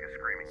much like a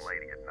screaming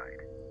lady at night.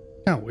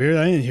 Kind of weird,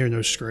 I didn't hear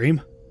no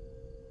scream.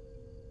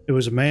 It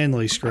was a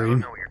manly I don't scream.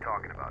 know what you're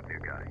talking about, new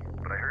guy,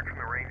 but I heard from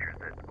the rangers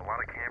that a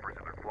lot of campers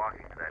have been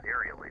flocking to that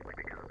area lately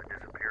because of the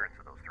disappearance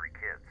of those 3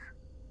 kids.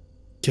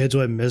 Kids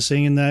went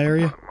missing in that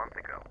area? About a month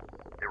ago,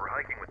 they were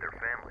hiking with their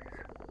families.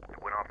 They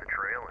went off the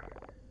trail and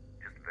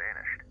just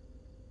vanished.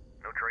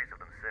 No trace of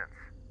them since.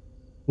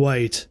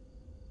 Wait.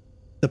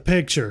 The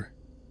picture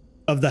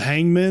of the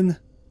hangman?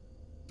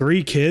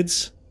 3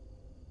 kids?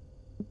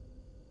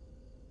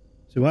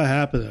 So what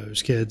happened to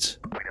those kids?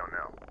 We don't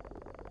know.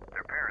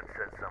 Their parents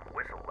said some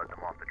whistle led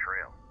them off the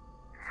trail.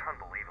 It's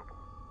unbelievable.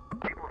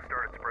 People have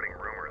started spreading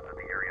rumors that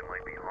the area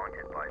might be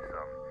haunted by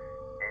some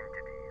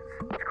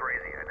entities. It's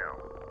crazy, I know.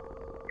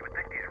 You would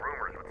think these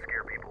rumors would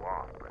scare people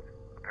off, but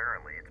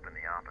apparently it's been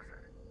the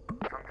opposite.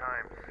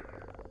 Sometimes,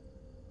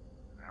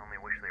 I only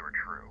wish they were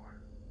true.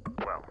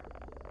 Well,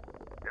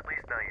 at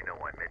least now you know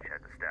why Mitch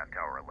had to staff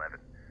Tower 11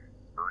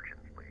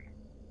 urgently.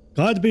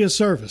 Glad to be of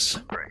service.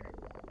 Great.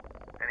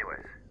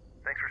 Anyways,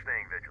 thanks for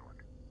staying vigilant.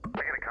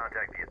 I gotta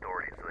contact the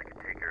authorities so they can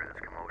take care of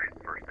this commotion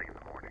first thing in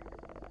the morning.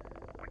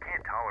 We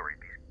can't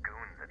tolerate these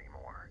goons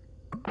anymore.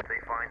 If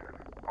they find them,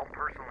 I'll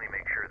personally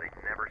make sure they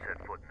never set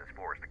foot in this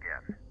forest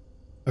again.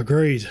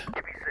 Agreed.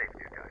 You be safe,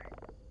 new guy.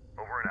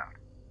 Over and out.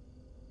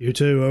 You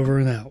too, over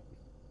and out.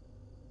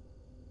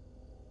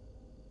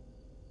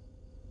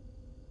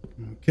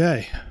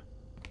 Okay.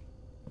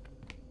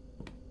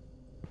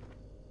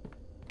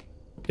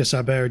 Guess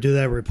I better do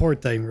that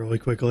report thing really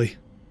quickly.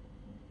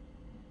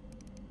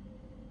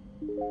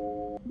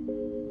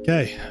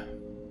 Okay.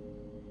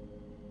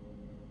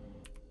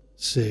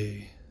 Let's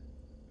see.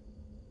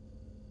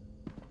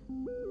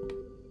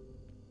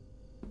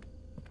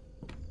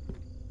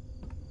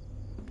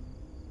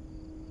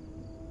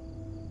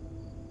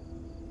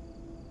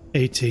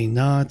 $18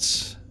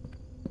 knots.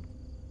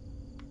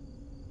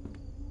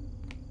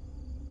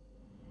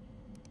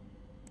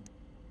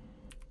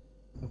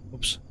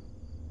 Oops.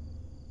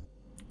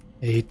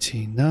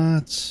 18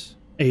 knots.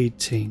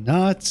 18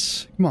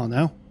 knots. Come on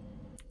now.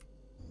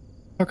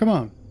 Oh, come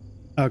on.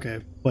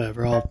 Okay,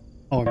 whatever. I'll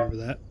remember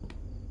that.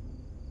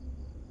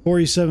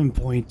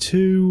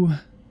 47.2.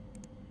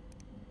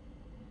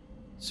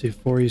 See,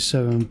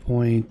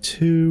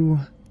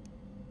 47.2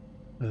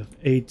 of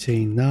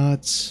 18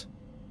 knots.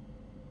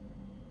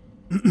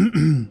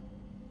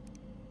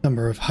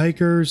 Number of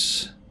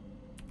hikers.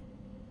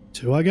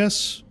 2, I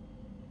guess.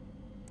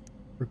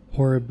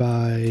 Reported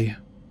by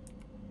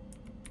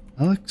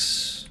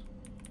Alex.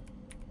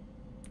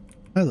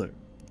 Tyler.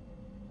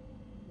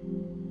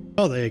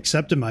 Oh, they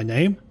accepted my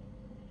name?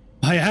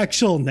 My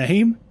actual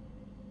name?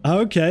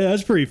 Okay,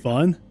 that's pretty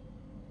fun.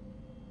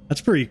 That's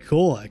pretty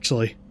cool,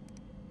 actually.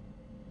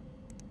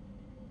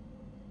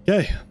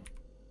 Okay.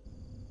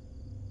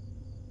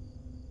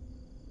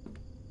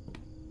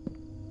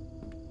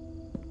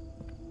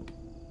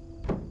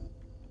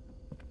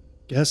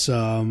 Guess,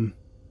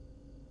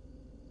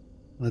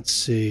 let's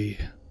see.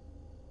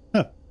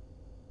 Oh.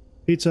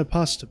 Pizza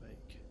pasta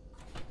bake.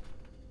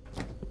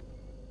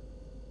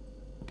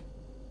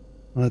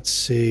 Let's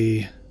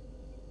see.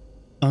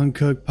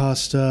 Uncooked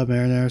pasta,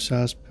 marinara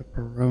sauce,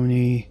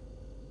 pepperoni.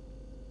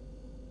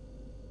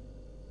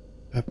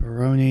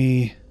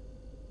 Pepperoni.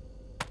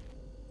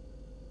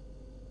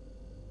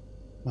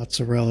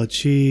 Mozzarella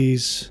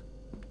cheese.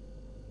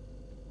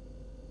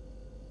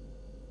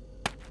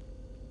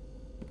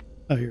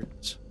 Oh, here it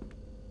is.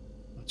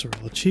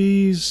 Mozzarella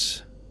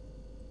cheese.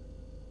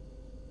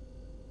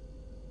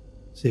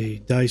 Let's see,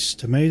 diced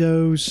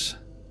tomatoes.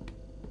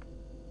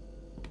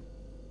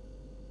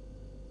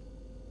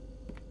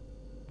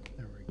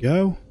 There we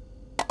go.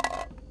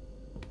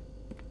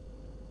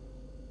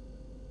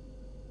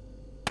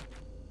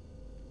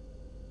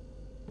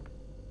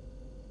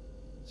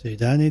 See,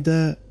 do I need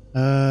that?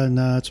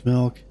 No, it's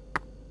milk.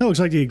 That looks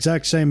like the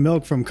exact same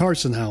milk from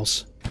Carson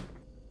House.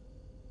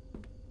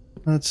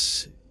 Let's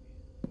see.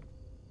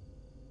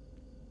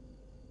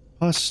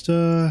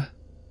 Pasta.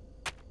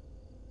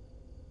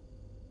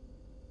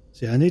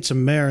 See, I need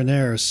some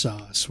marinara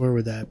sauce. Where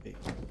would that be?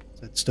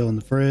 Is that still in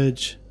the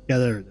fridge? Yeah,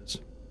 there it is.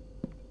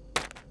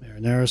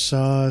 Marinara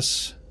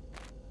sauce,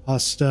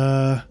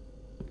 pasta,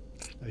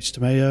 diced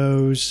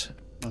tomatoes,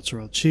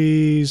 mozzarella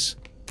cheese,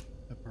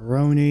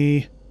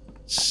 pepperoni.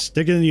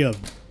 Stick it in the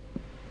oven.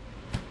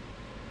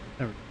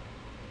 There we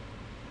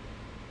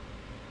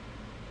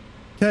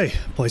go. Okay,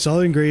 place all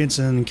the ingredients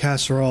in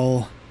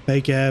casserole.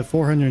 Bake at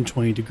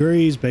 420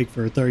 degrees. Bake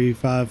for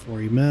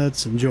 35-40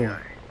 minutes. Enjoy. You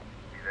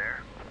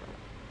there?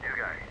 You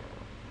guy.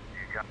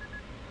 You got...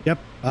 Yep,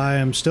 I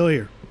am still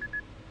here.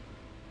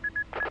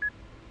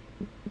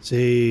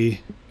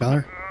 See,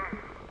 Connor?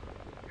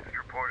 Just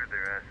reported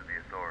their ass to the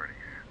authorities.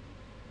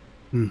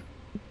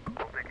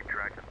 Hope they can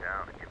track them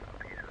down and give them a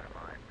piece of their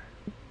mind.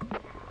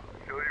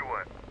 Tell you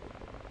what,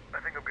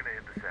 I think I'm gonna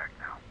hit the sack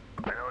now.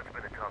 I know it's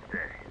been a tough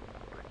day,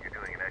 but you're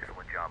doing an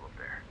excellent job up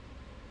there.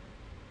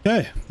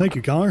 Okay, thank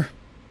you, Connor.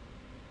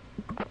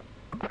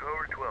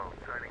 Over 12,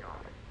 signing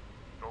off.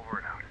 Over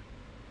and out.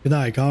 Good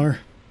night, Connor.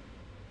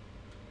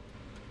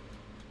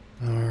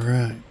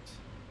 Alright.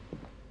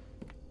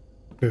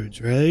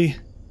 Food's ready.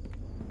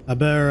 I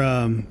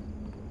better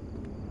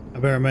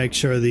make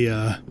sure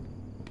the,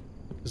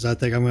 because I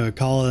think I'm going to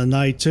call it a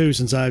night too,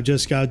 since I've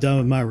just got done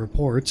with my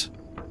report.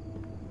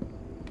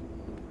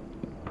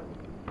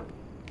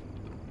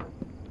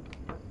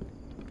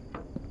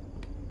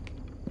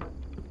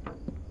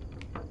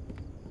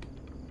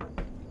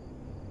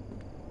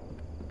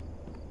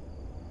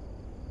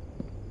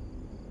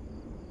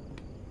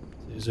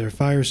 Is there a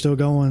fire still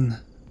going?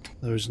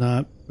 There's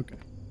not. Okay.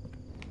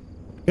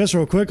 Guess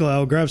real quickly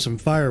I'll grab some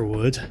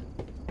firewood.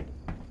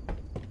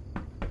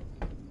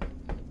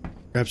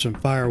 Grab some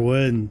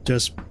firewood and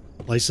just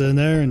place it in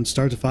there and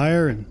start the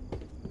fire, and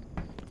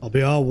I'll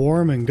be all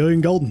warm and good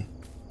and golden.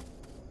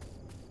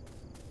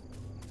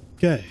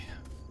 Okay.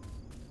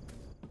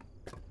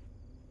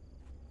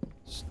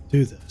 Let's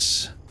do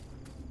this.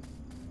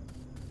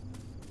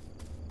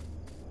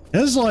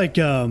 This is like,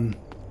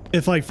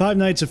 if like Five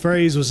Nights at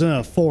Freddy's was in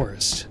a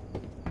forest.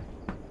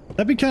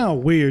 That'd be kind of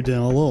weird and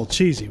a little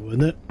cheesy,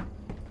 wouldn't it?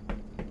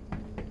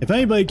 If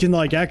anybody can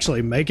like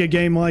actually make a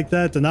game like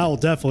that, then I will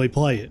definitely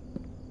play it.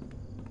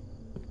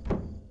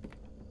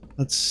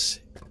 Let's see.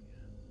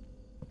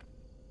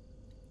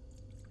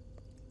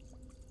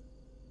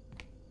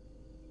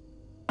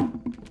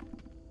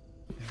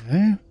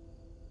 Okay.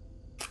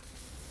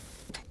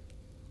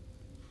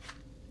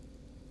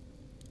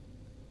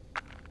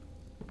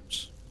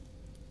 Oops.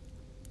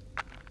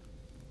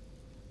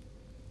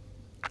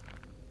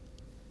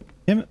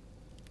 Damn it.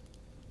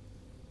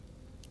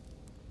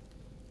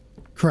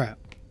 Crap.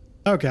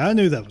 Okay, I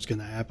knew that was going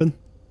to happen.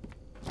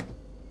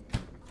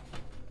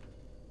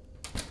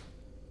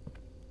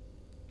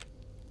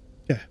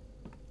 Okay.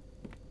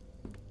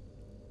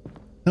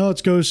 Now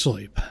let's go to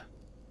sleep.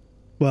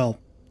 Well,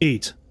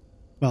 eat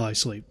while I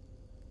sleep.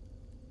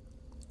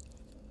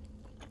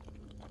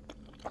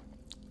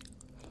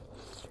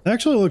 It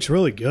actually looks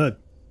really good.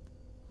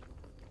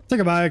 I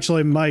think I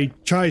actually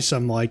might try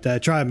something like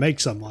that. Try and make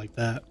something like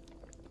that.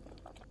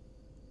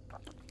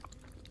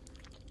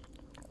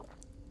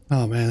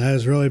 Oh man, that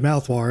is really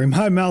mouth-watering.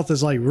 My mouth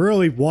is like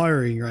really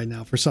watering right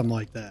now for something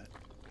like that.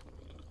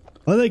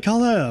 What do they call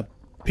that? A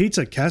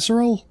pizza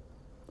casserole?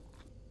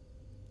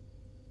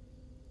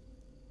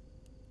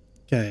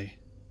 Okay.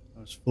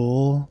 That was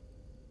full.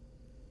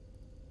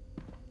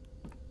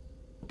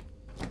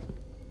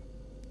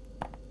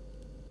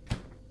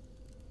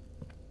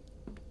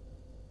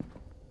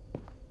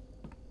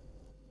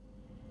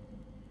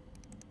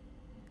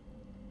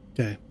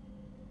 Okay.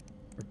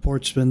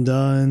 Report's been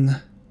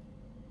done.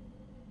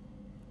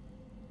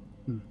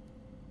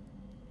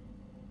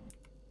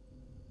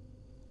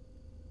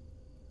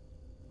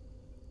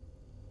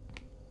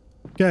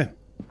 Okay.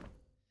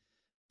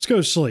 Let's go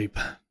to sleep.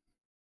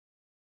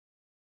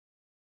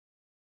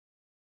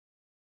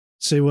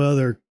 See what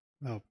other...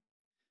 Oh.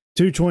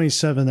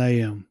 2:27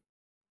 a.m.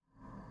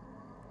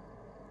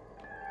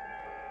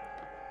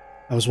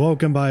 I was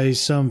woken by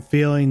some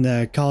feeling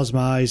that caused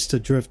my eyes to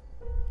drift.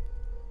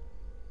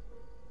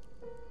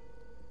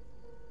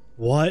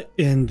 What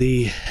in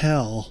the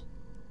hell?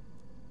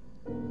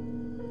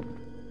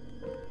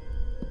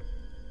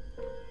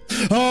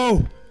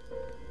 Oh!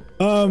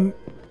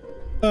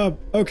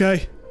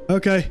 Okay.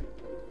 Okay.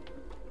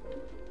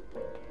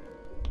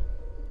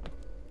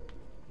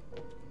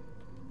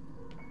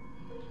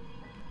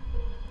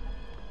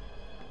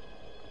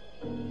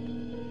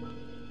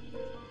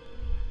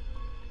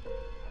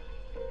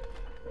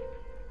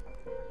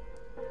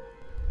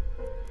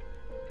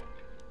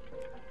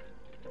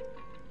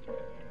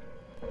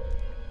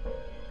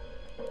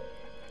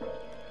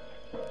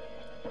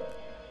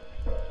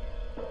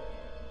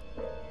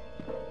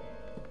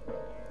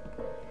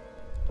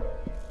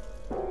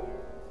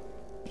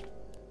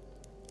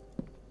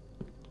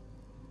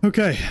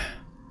 Okay.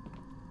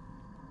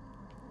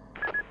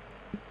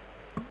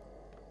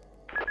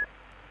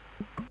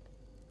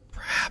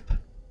 Crap.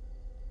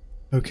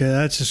 Okay,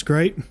 that's just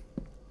great.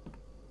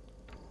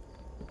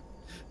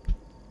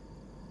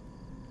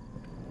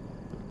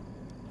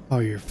 Oh,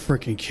 you're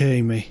freaking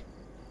kidding me.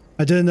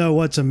 I didn't know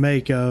what to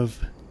make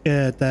of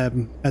it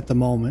at the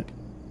moment.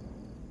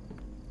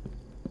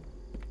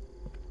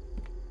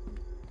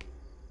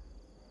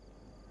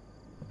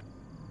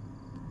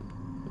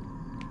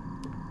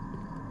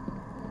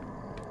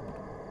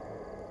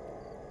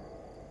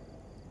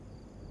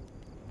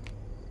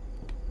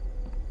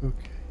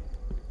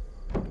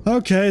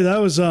 Okay, that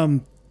was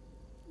oh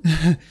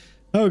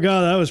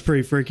god, that was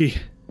pretty freaky.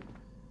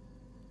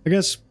 I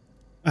guess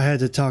I had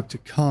to talk to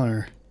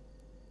Connor.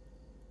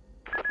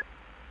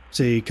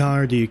 See,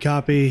 Connor, do you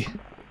copy?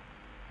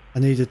 I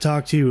need to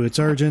talk to you, it's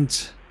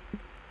urgent.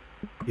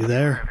 You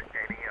there? Have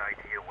any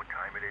idea what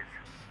time it is?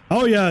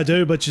 Oh yeah, I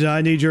do, but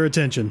I need your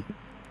attention.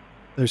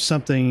 There's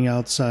something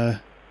outside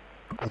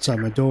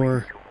my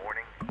door. Till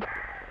morning?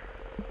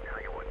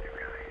 Tell you what, new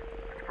guy.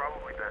 It's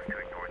probably best to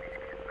ignore these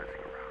kids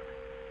messing around.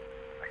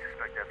 I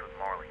suspect that's what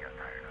Marley got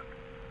tired of.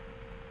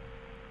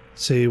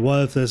 See, what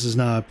if this is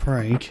not a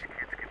prank? Kids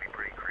can be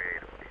pretty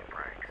creative with these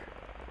pranks.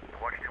 They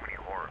watch too many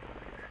horror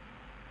movies.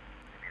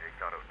 Maybe they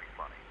thought it would be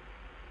funny.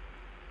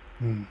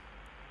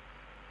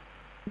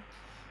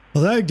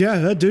 Well,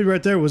 that dude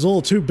right there was a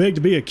little too big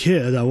to be a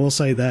kid, I will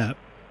say that.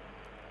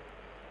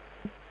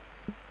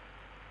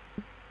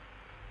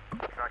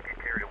 Let's not get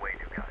carried away,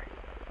 new guy.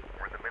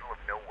 We're in the middle of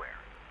nowhere.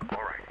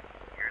 Alright,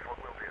 here's what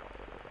we'll do.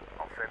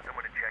 I'll send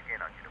someone to check in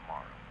on you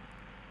tomorrow.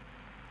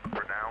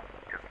 For now,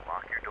 just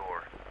lock your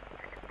door,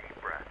 take a deep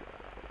breath,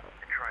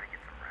 and try to get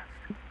some rest.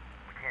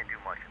 We can't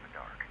do much in the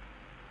dark.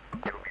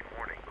 It'll be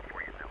morning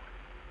before you know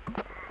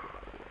it.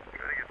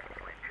 Try to get some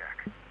sleep,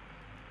 Jack.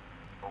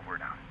 Over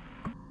and out.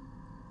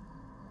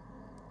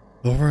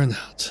 Over and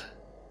out.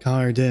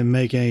 Connor didn't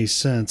make any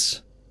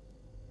sense.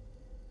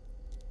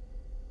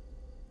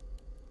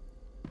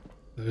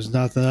 There's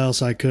nothing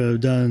else I could have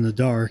done in the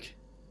dark.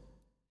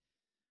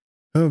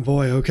 Oh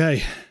boy,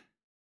 okay.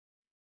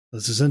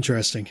 This is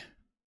interesting.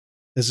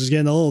 This is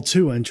getting a little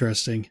too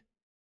interesting.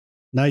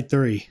 Night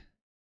 3.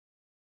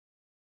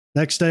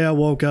 Next day I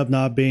woke up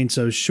not being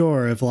so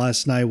sure if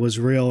last night was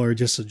real or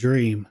just a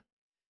dream.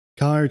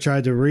 Connor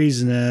tried to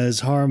reason it as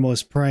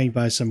harmless prank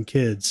by some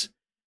kids.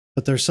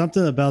 But there's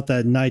something about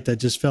that night that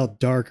just felt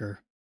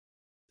darker.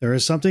 There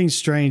is something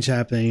strange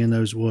happening in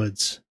those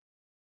woods.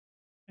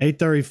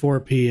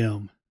 8:34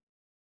 p.m.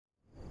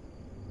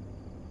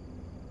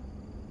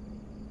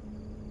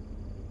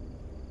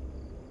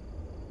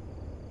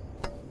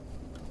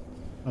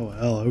 Oh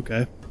well,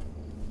 okay.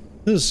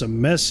 This is some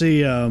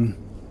messy,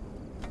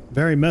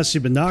 very messy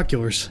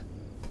binoculars.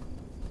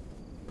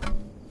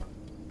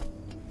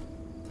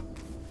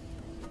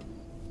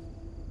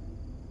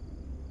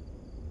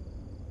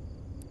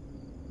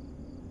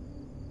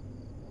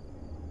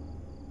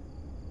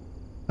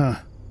 Huh.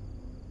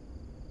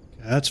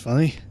 Okay, that's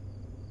funny.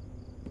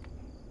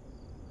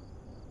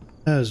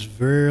 That is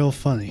real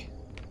funny.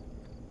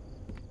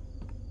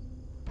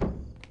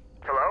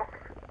 Hello?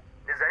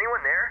 Is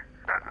anyone there?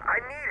 I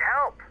need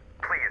help.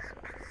 Please,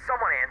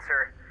 someone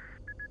answer.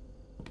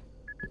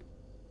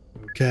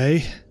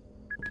 Okay.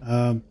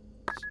 Hello?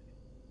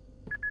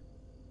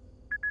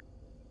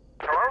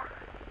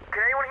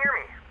 Can anyone hear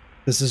me?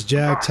 This is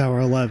Jack, Tower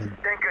 11.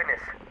 Thank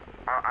goodness.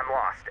 I'm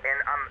lost,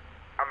 and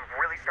I'm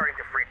really starting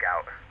to freak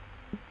out.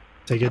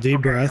 Take a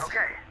deep breath.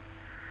 Okay.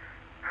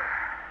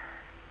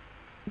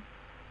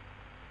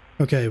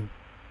 Okay,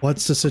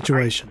 what's the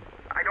situation?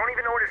 I don't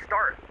even know where to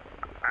start.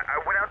 I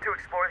went out to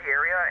explore the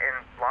area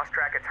and lost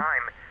track of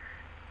time.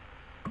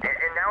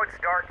 And now it's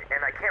dark,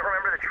 and I can't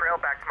remember the trail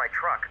back to my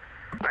truck.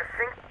 I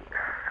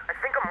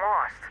think I'm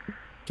lost.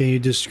 Can you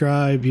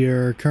describe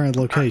your current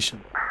location?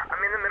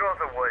 I'm in the middle of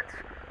the woods,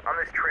 on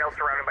this trail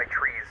surrounded by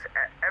trees.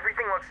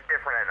 Everything looks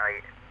different at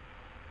night.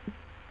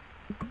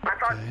 I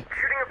thought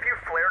shooting a few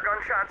flare gun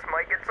shots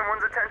might get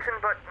someone's attention,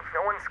 but no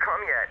one's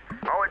come yet.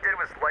 All it did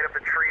was light up the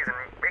trees and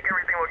make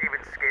everything look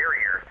even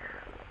scarier.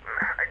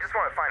 I just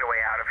want to find a way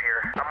out of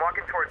here. I'm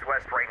walking towards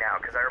west right now,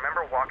 because I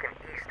remember walking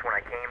east when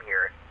I came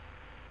here.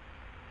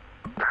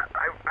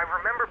 I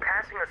remember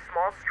passing a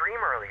small stream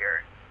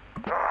earlier.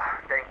 Oh,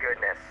 thank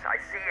goodness. I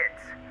see it.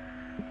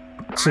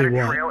 See I'm at a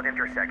what? trail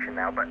intersection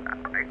now, but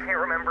I can't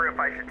remember if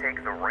I should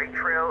take the right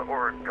trail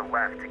or the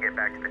left to get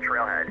back to the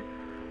trailhead.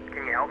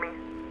 Can you help me?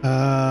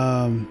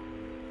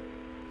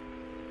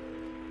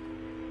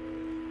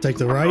 Take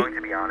the I'm right? going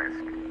to be honest.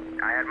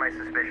 I had my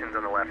suspicions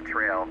on the left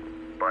trail,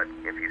 but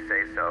if you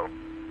say so,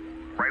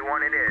 right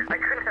one it is. I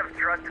couldn't have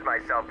trusted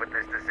myself with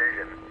this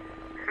decision.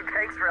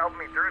 Thanks for helping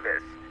me through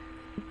this.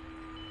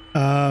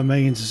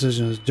 Making decisions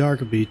in the dark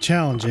would be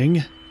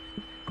challenging.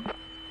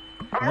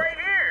 I'm right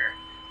here!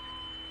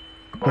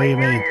 What do you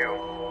mean?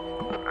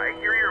 I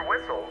hear your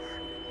whistles.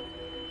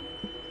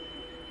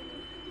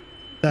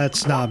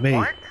 That's not me.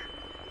 What?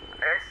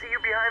 I see you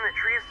behind the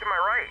trees to my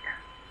right.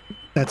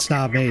 That's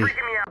not me. You're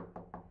freaking me out.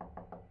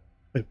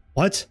 Wait,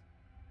 what?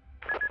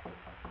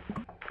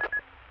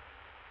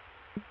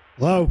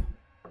 Hello?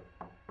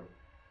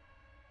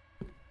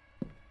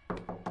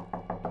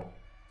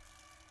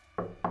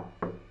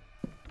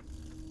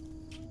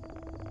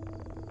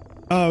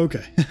 Oh,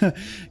 okay.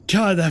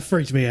 God, that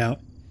freaked me out.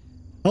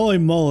 Holy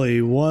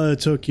moly, what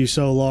took you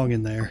so long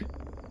in there?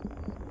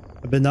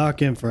 I've been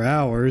knocking for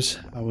hours.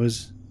 I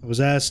was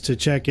asked to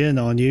check in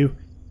on you.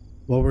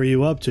 What were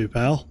you up to,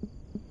 pal?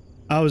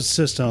 I was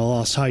assisting a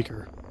lost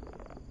hiker.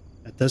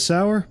 At this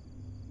hour?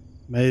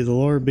 May the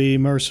Lord be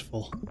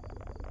merciful.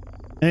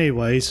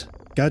 Anyways,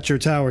 got your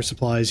tower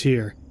supplies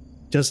here.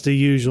 Just the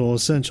usual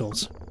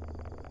essentials.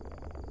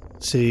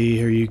 See,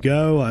 here you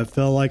go. I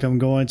feel like I'm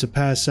going to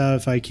pass out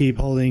if I keep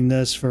holding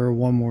this for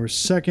one more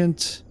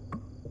second.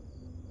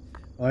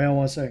 Oh, hang on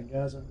 1 second,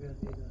 guys. I'm gonna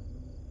need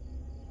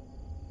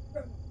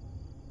a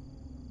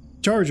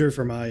charger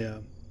for my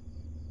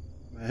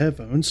my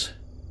headphones.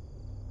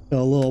 Got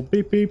a little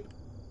beep beep.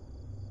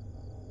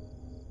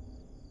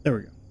 There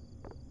we go.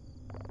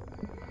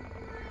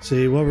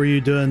 See, what were you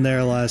doing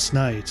there last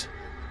night?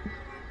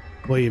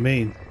 What do you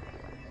mean?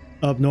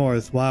 Up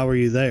north, why were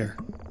you there?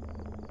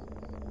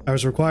 I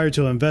was required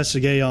to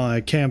investigate on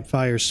a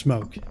campfire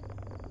smoke.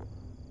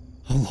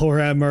 Oh,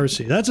 Lord have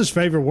mercy. That's his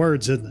favorite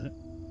words, isn't it?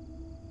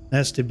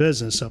 Nasty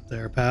business up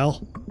there,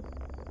 pal.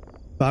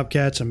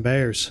 Bobcats and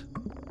bears.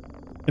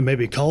 And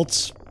maybe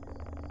cults?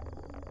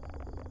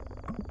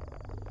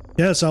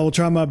 Yes, I will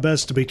try my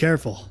best to be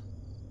careful.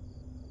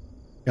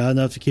 Got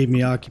enough to keep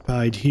me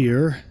occupied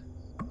here.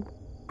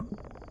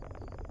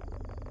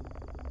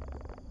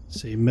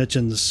 Let's see, Mitch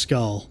in the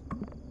skull.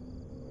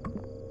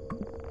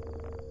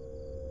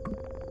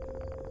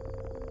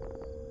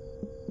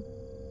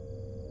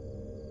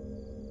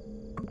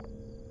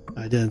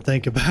 I didn't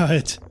think about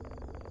it.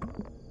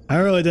 I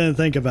really didn't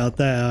think about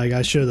that, like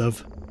I should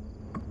have.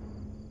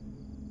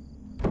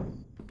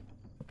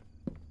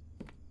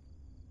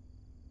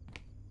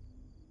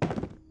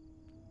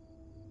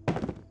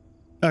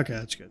 Okay,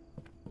 that's good.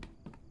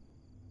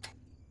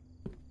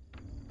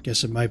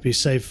 Guess it might be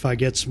safe if I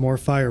get some more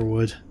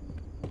firewood.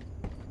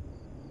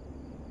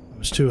 I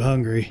was too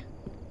hungry.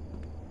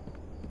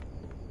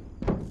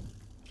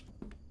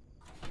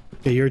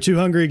 Okay, you're too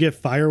hungry to get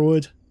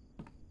firewood?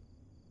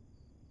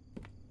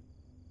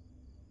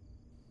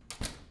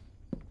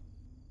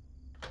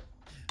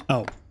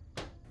 Oh.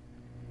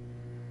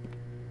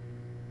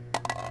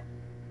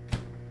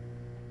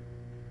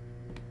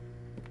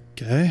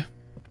 Okay.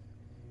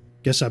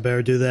 Guess I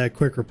better do that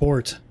quick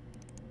report.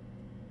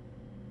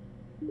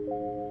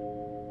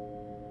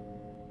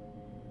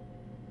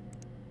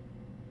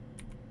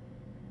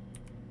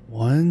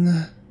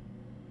 One.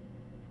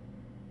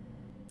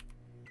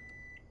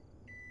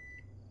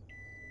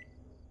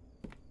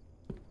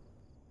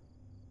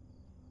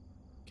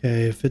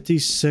 Okay,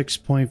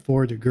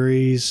 56.4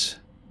 degrees.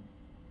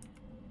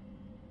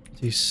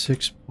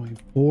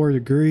 56.4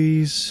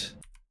 degrees.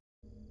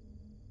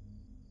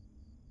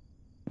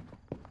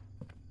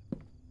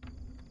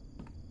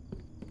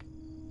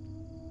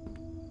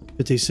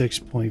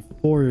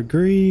 .4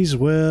 degrees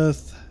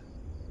with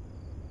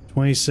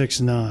 26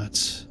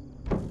 knots.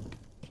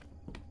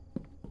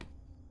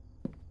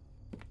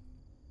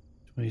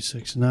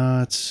 26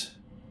 knots.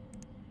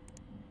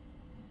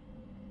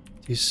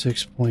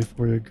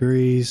 56.4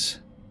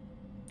 degrees.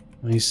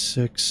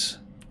 26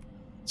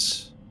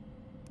 knots.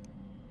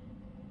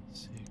 Let's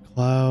see,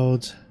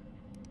 clouds.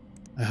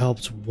 I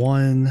helped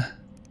one.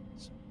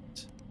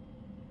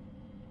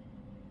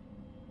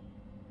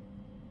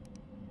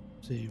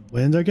 See,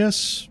 wind, I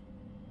guess.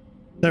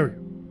 There we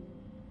go.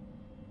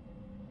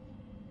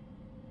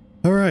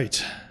 All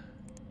right.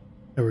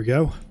 There we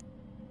go.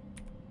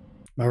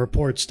 My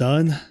report's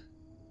done.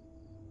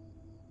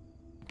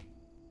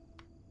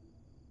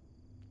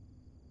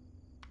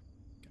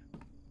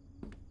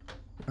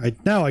 All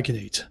right, now I can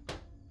eat.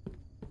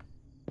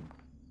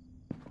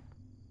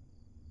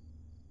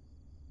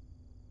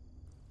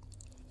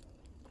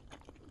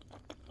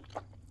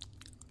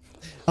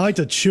 I like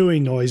the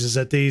chewing noises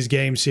that these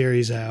game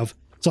series have.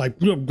 It's like...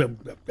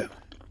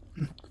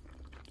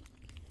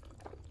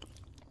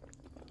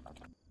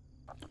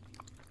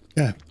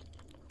 Yeah.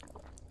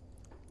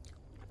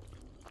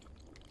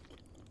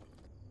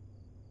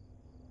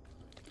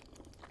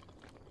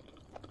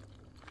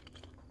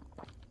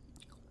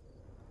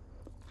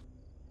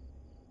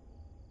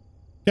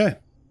 Okay.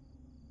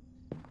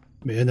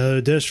 Be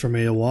another dish for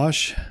me to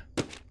wash.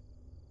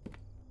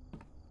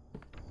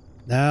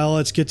 Now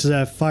let's get to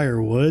that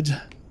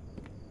firewood.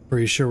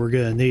 Pretty sure we're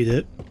gonna need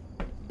it.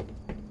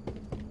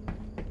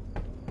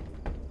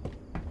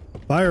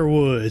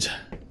 Firewood.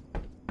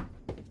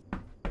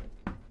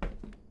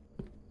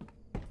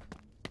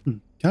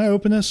 Can I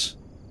open this?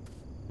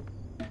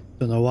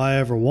 Don't know why I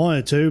ever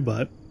wanted to,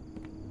 but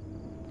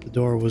the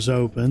door was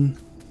open.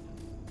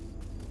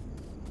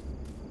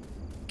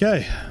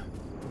 Okay.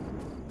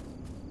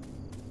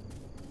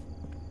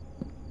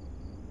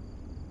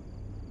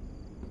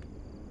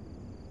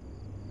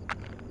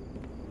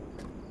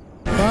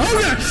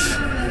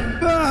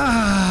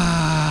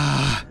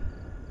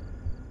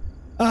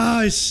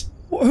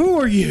 Who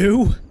are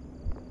you?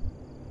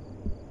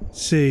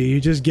 See,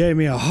 you just gave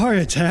me a heart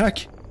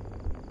attack.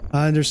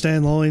 I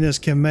understand loneliness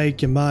can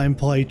make your mind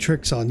play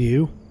tricks on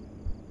you.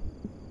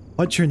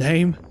 What's your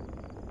name?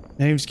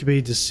 Names can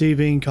be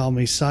deceiving. Call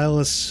me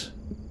Silas.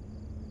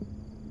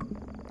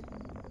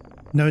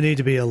 No need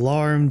to be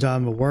alarmed.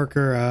 I'm a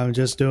worker. I'm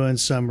just doing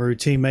some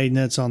routine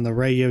maintenance on the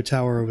radio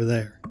tower over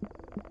there.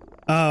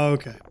 Oh,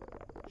 okay.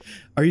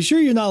 Are you sure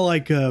you're not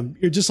like,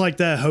 you're just like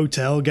that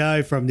hotel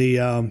guy from the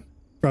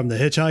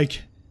Hitchhike?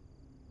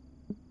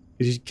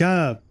 'Cause you kind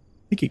of, I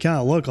think you kind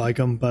of look like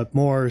him, but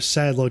more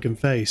sad looking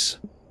face.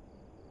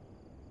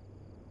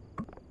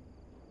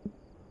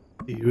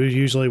 Do you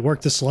usually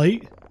work this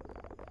late?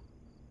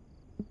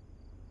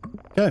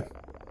 Okay.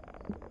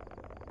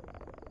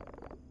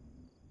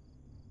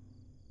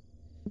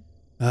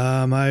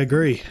 I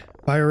agree.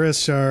 Fire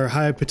risks are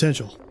high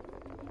potential.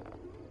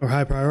 Or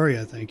high priority,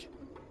 I think.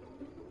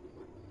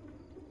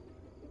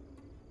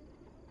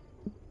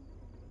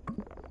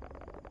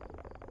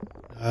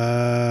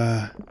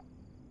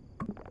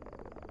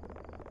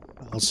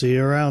 I'll see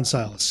you around,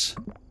 Silas.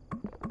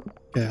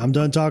 Okay, I'm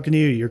done talking to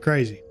you. You're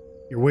crazy.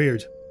 You're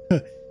weird.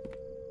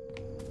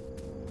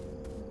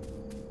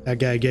 That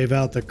guy gave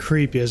out the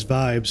creepiest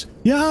vibes.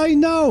 Yeah, I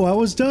know! I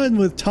was done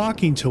with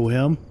talking to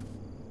him.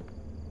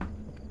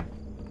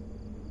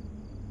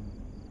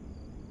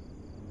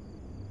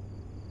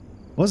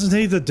 Wasn't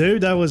he the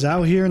dude that was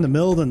out here in the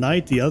middle of the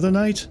night the other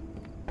night?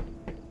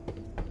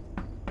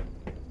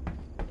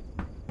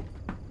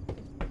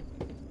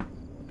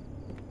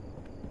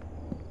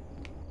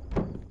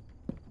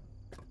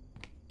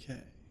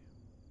 Okay.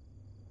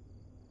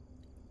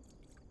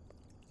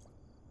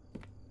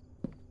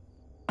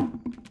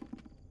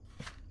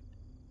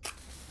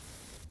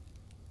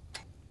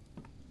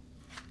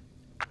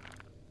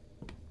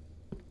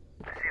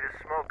 I see the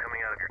smoke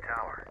coming out of your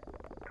tower.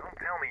 Don't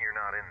tell me you're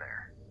not in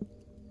there.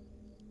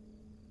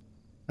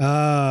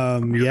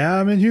 Yeah,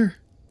 I'm in here.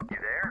 You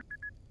there?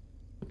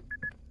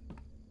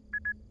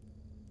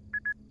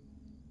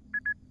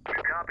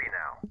 Good copy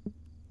now.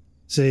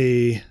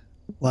 See,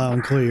 loud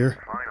and clear.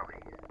 Finally.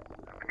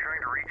 I've been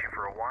trying to reach you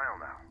for a while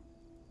now.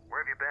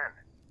 Where have you been?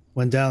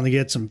 Went down to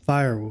get some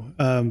fire.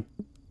 I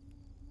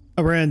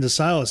ran into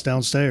Silas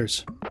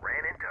downstairs. Ran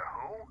into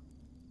who?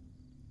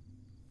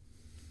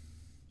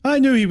 I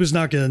knew he was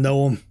not going to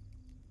know him. Is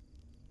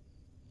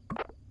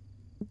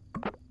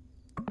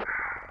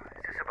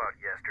this about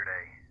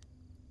yesterday?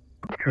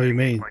 What do you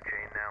mean? My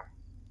chain now?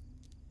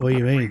 What do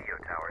you The mean? radio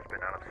tower's been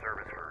out of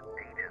service for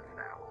ages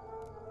now.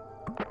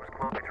 It was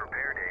closed. Its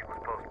repair date was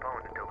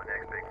postponed until the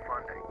next big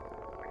funding,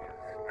 which is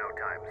no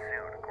time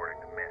soon, according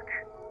to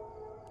Mitch.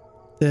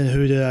 Then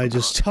who did I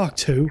just talk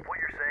to? If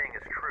what you're saying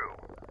is true,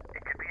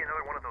 it could be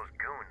another one of those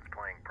goons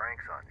playing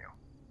pranks on you.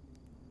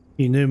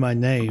 He knew my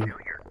name.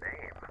 Knew your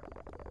name.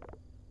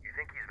 You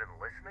think he's been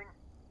listening?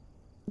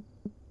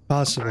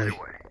 Possibly. By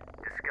the way,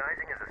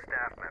 disguising as a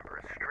staff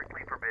member is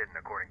strictly forbidden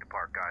according to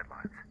park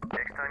guidelines.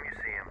 Next time you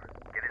see him,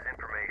 get his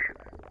information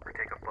or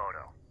take a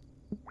photo.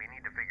 We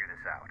need to figure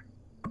this out.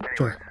 Anyways,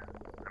 Sure.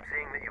 I'm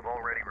seeing that you've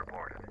already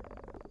reported.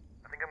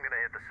 I think I'm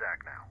gonna hit the sack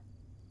now.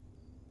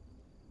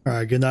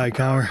 Alright, good night,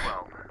 Connor.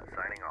 12,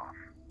 signing off.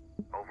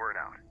 Over and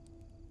out.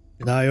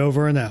 Good night,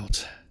 over and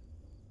out.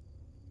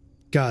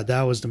 God,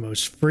 that was the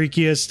most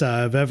freakiest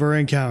I've ever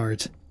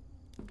encountered.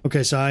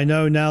 Okay, so I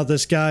know now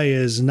this guy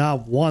is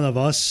not one of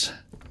us.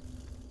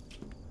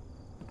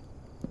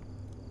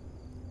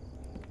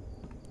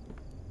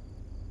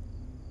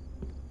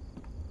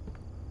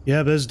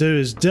 Yeah, but this dude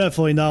is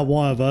definitely not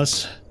one of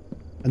us.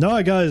 I know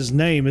I got his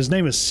name. His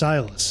name is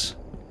Silas.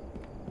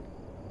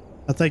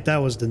 I think that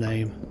was the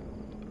name.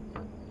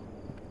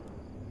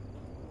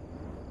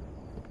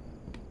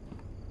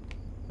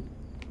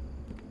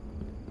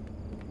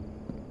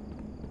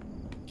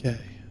 Okay.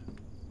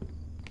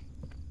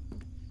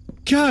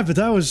 God, but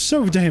that was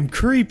so damn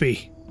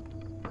creepy.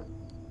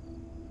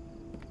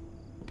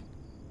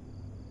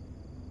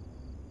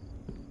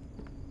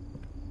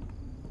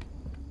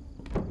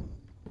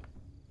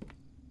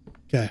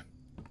 Okay.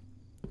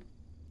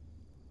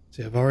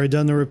 See, I've already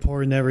done the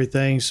report and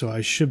everything, so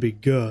I should be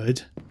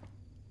good.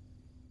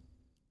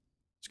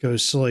 Let's go to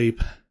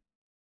sleep.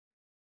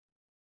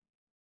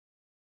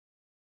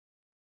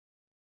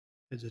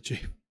 Is it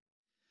cheap?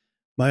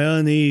 My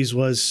unease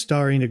was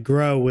starting to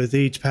grow with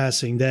each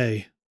passing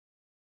day.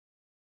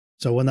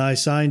 So when I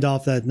signed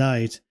off that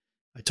night,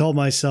 I told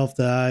myself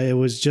that it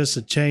was just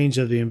a change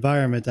of the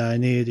environment that I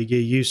needed to get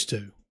used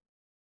to.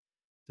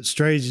 The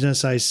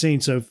strangeness I'd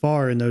seen so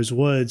far in those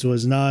woods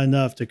was not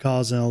enough to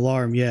cause an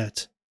alarm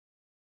yet.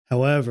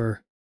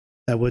 However,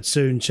 that would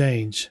soon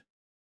change.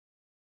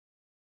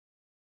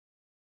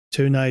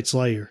 2 nights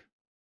later.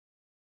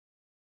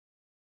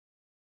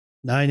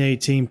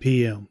 9:18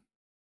 p.m.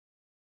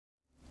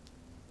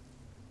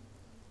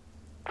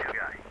 New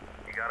guy,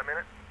 you got a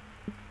minute?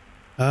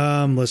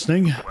 I'm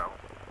listening. Well,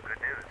 good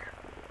news.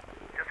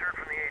 Just heard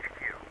from the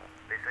HQ.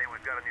 They say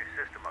we've got a new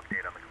system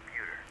update on the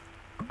computer.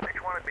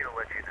 Mitch wanted me to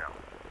let you know.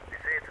 They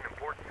say it's an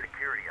important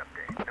security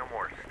update. No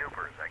more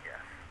snoopers, I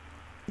guess.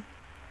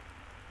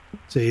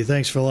 See,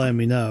 thanks for letting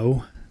me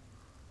know.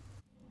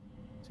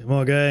 So I'm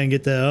gonna go ahead and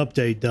get that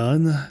update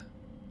done.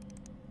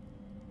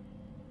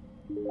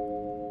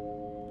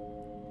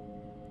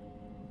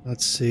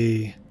 Let's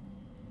see.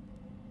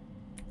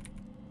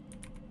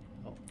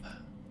 Oh.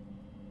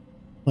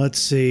 Let's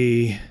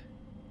see.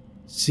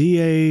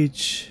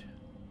 CHKU.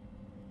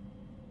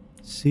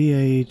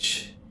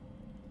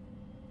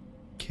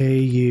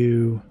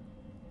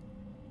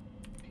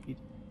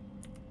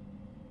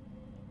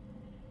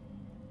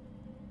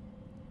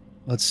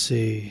 Let's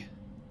see.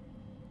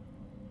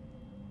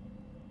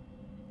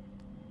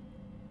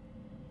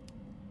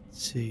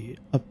 Let's see.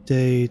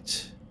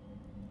 Update.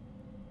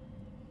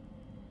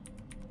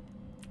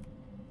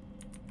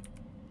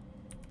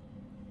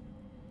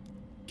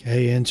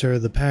 Okay, enter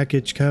the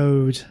package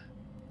code.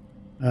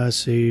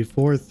 See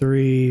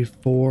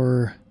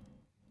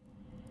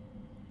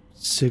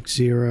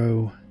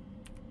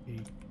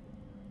 434608.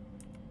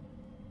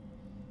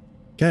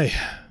 Okay,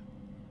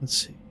 let's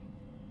see.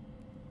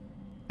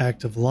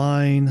 Active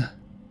line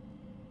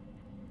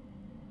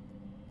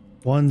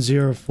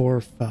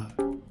 1045.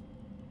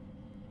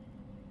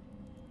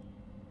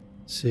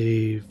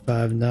 See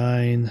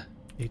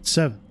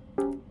 5987.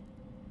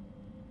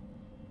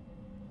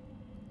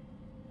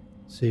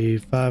 See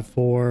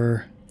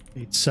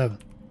 5487.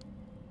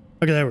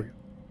 Okay, there we go.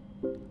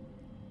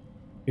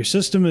 Your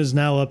system is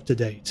now up to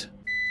date.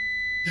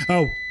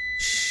 Oh,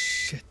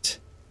 shit.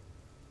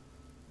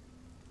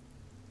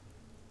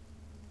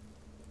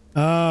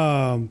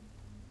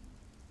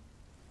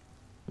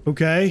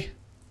 Okay.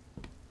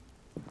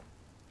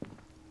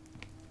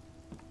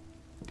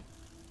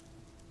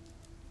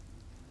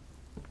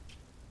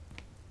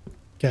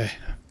 Okay.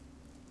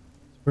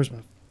 Where's my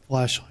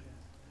flashlight?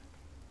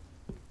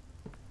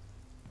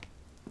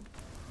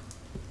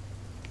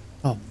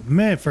 Oh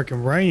man,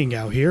 freaking raining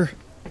out here.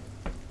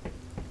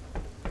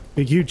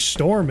 Big huge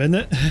storm, isn't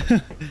it?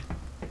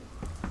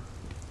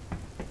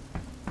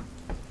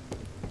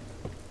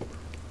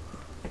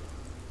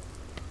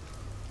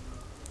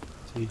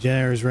 See,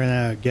 generators ran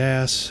out of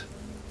gas.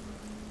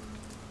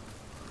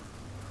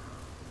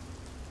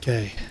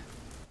 Okay.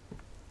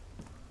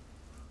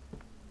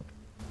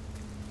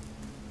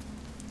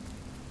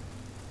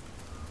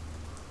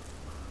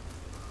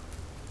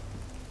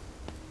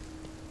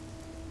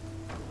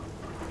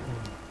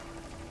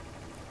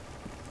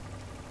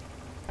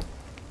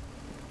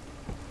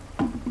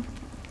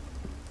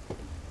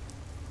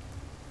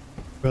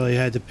 Really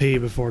had to pee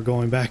before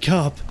going back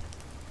up.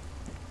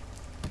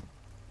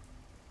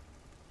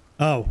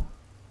 Oh.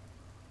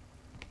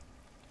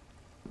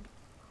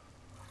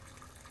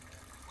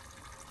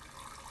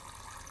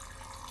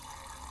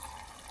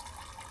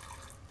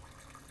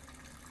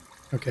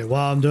 Okay,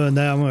 while I'm doing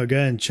that, I'm going to go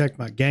ahead and check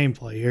my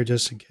gameplay here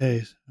just in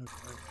case.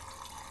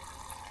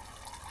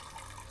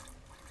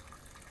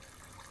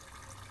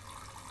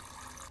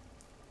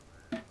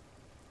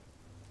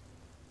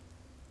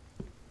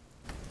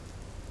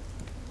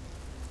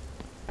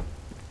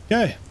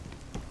 Okay.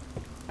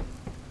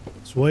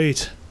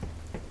 Sweet.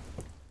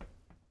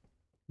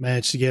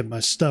 Managed to get my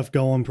stuff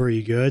going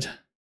pretty good.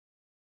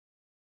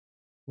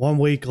 1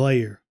 week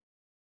later.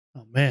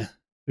 Oh man,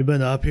 we've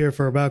been up here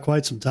for about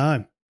quite some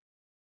time.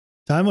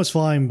 Time was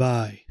flying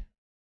by.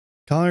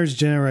 Connor's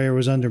generator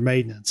was under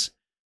maintenance,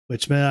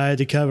 which meant I had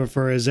to cover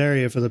for his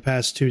area for the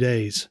past 2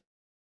 days.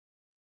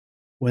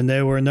 When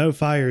there were no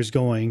fires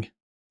going,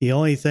 the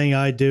only thing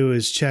I do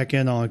is check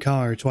in on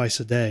Connor twice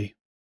a day.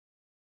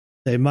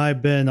 They might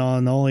have been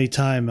on the only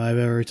time I've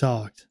ever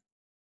talked.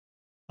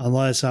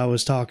 Unless I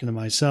was talking to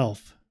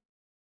myself.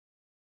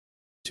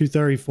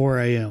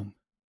 2:34 a.m.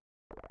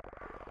 We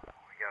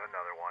got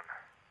another one.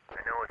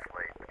 I know it's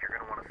late, but you're going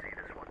to want to see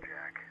this one,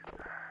 Jack.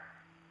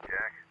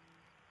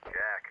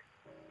 Jack,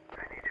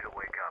 I need you to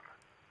wake up.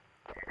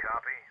 You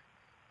copy?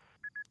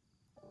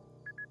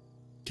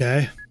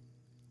 Okay.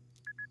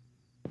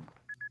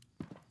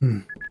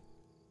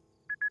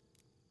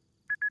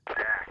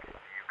 Jack,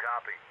 you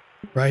copy?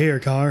 Right here,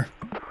 Connor.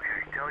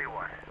 Okay, tell you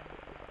what.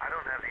 I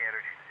don't have the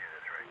energy to do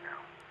this right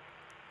now.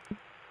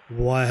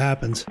 What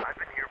happened? I've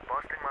been here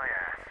busting my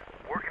ass,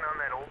 working on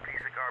that old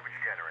piece of garbage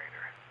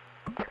generator.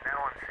 And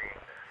now I'm seeing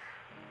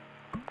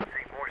this. I'm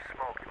seeing more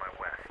smoke to my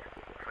west.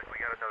 Looks like we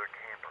got another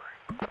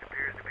camper. It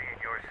appears to be in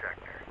your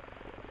sector.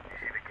 You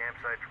see the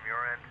campsite from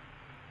your end?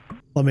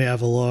 Let me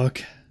have a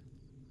look.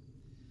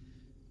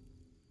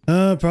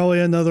 Probably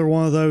another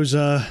one of those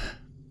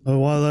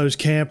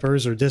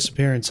campers or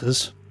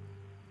disappearances.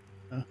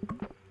 You know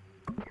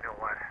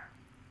what?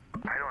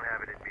 I don't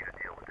have it in me to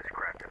deal with this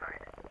crap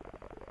tonight. I'm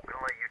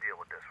gonna let you deal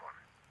with this one.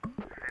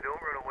 If they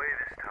don't run away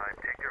this time,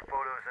 take their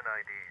photos and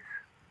IDs.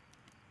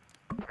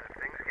 And if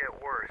things get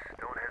worse,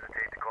 don't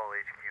hesitate to call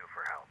HQ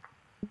for help.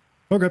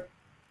 Okay.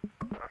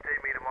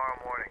 Update me tomorrow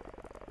morning.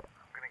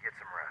 I'm gonna get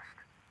some rest.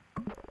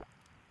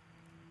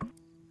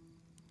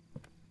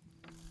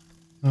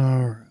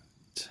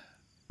 Alright.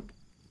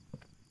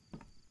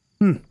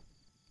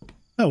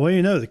 Oh, well,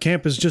 you know, the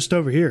camp is just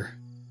over here.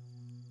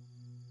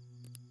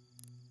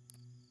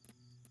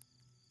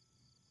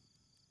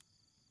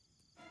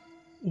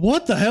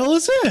 What the hell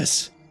is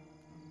this?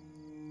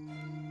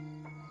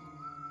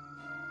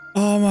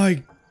 Oh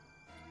my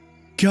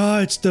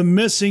God, it's the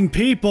missing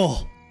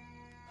people.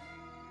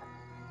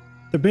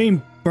 They're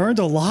being burned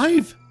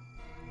alive?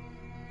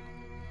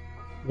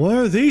 What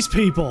are these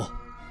people?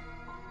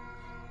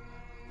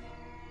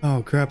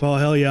 Oh crap, oh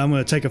hell yeah, I'm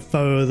gonna take a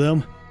photo of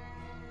them.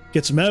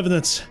 Get some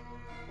evidence.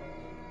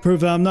 Prove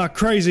that I'm not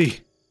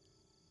crazy.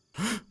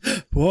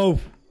 Whoa.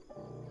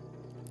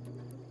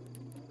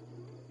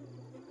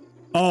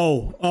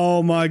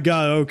 Oh my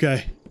god,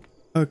 okay.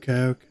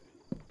 Okay.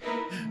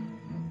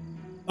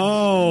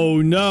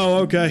 Oh no,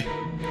 okay.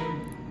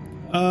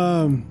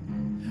 Oh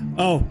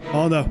no.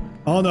 Oh no.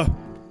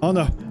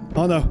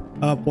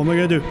 What am I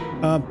gonna do?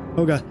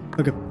 Oh god.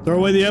 Okay, throw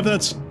away the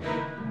evidence.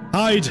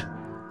 Hide.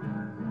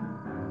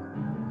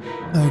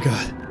 Oh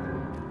god.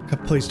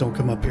 God, please don't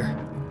come up here.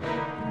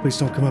 Please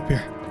don't come up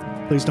here.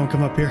 Please don't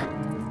come up here.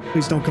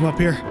 Please don't come up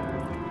here.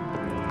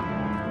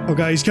 Oh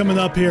god, he's coming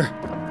up here.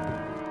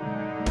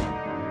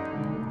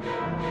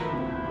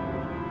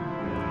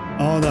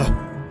 Oh no.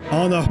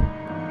 Oh no.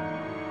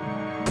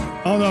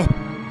 Oh no.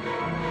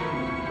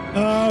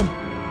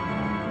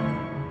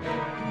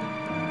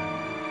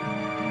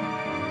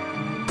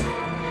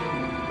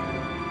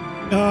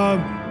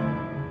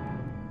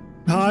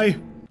 Hi.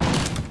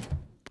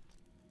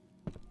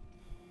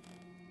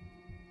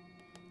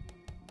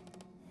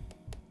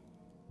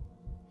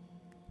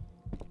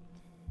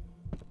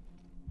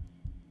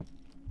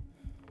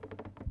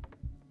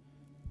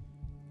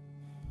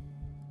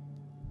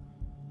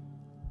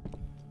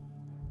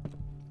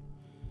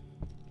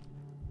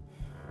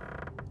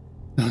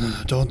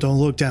 No, don't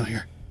look down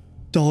here.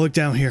 Don't look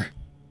down here.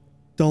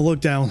 Don't look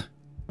down.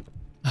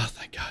 Oh,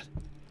 thank God.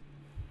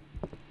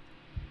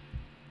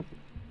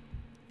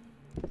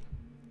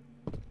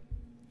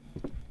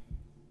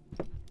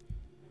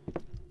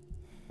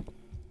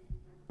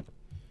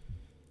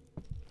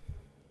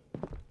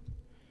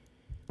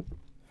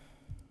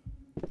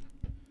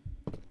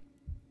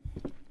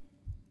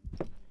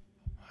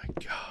 My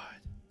God.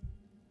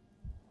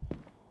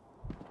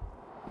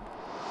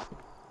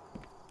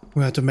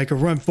 We have to make a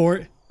run for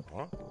it.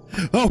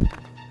 Oh,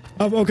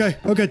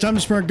 okay, time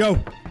to sprint, go,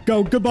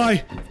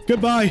 goodbye,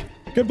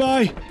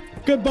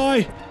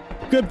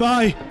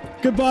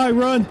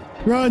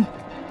 run.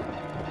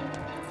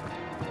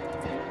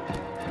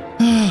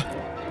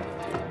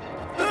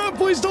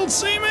 Please don't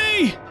see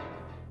me!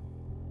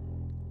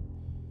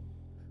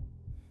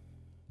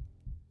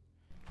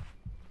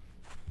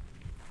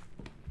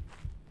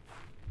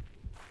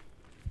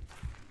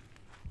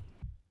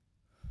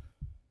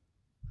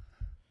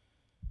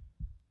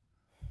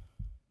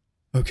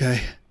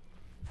 Okay.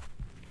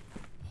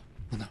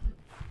 Oh no.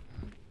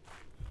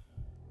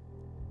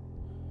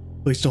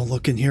 Please don't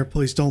look in here.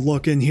 Please don't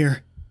look in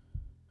here.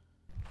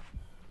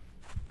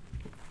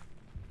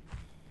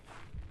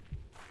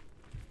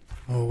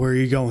 Oh, where are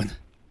you going?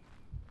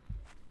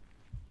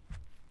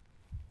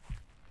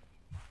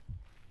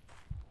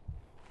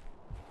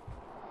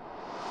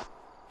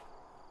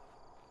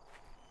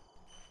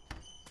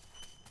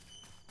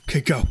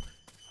 Okay, go.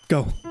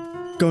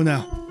 Go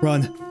now.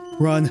 Run.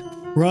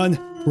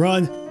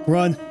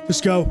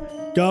 Just go.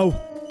 Go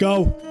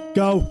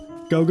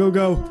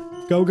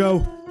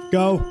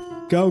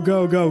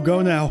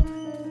now.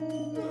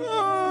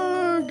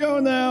 Go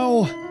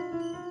now.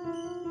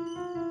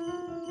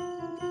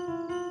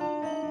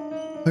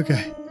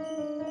 Okay,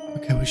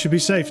 we should be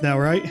safe now,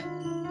 right?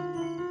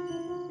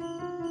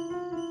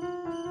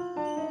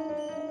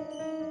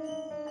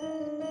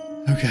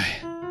 Okay.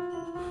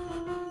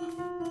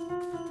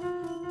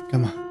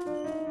 Come on.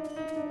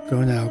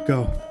 Go now,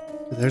 go.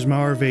 There's my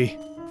RV.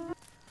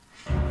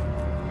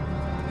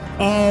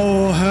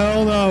 Oh,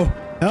 hell no.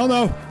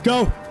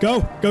 Go.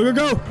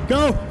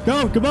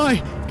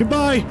 Goodbye.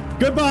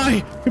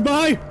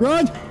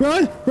 Run.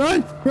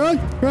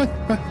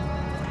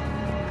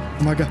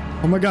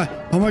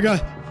 Oh my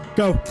god.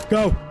 Go.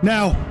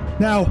 Now.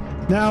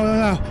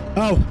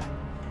 Oh.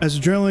 As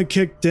adrenaline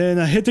kicked in,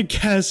 I hit the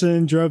gas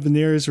and drove the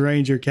nearest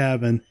ranger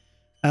cabin.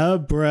 Out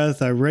of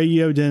breath, I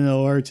radioed in an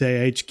alert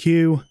to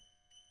HQ.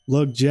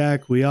 Look,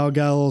 Jack, we all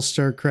got a little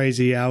stir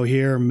crazy out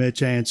here,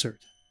 Mitch answered.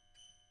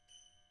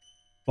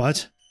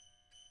 What?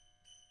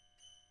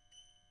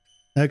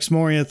 Next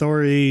morning,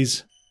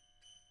 authorities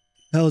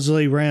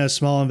allegedly ran a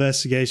small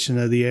investigation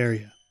of the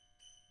area.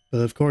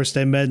 But of course,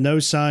 they met no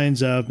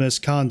signs of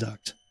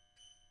misconduct.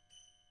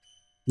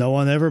 No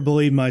one ever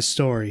believed my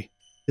story,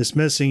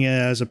 dismissing it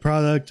as a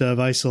product of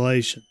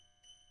isolation.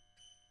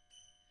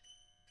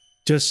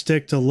 Just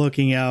stick to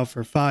looking out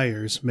for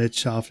fires,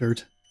 Mitch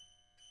offered.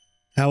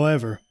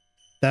 However,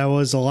 that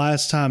was the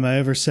last time I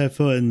ever set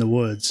foot in the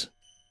woods.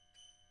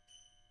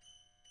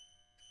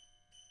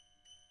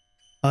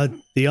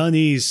 The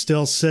unease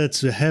still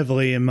sits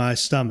heavily in my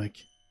stomach.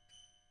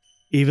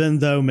 Even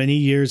though many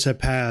years have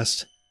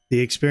passed, the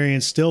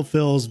experience still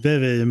feels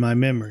vivid in my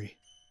memory.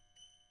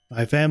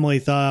 My family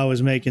thought I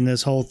was making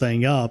this whole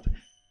thing up,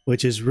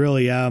 which is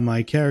really out of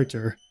my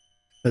character,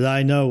 but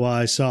I know what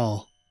I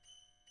saw.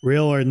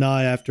 Real or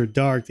not, after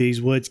dark,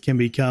 these woods can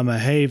become a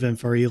haven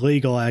for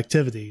illegal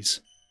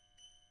activities.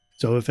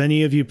 So if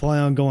any of you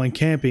plan on going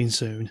camping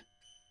soon,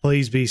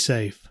 please be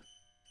safe.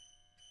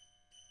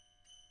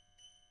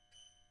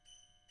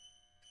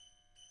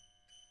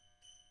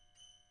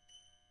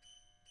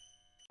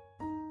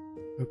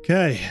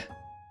 Okay.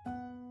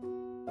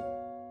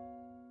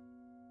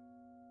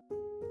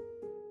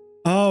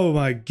 Oh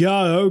my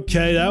god,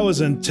 okay, that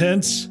was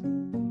intense.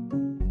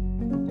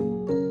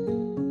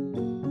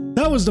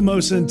 That was the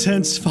most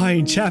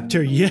intensifying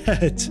chapter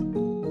yet.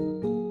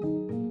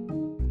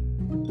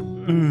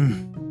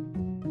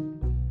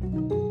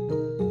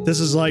 This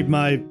is like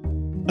I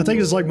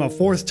think it's like my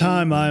 4th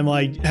time I'm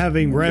like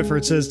having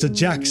references to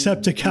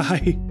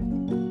Jacksepticeye.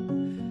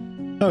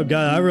 Oh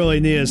god, I really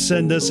need to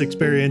send this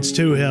experience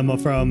to him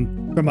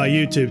from my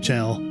YouTube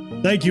channel.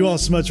 Thank you all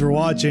so much for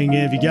watching,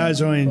 and if you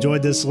guys really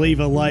enjoyed this, leave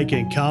a like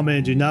and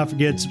comment. Do not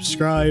forget to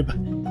subscribe.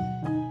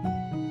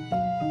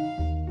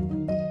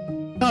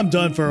 I'm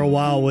done for a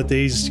while with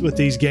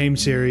these game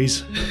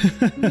series.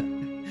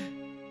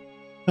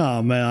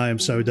 Oh man, I am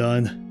so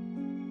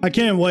done. I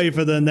can't wait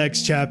for the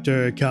next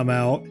chapter to come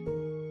out.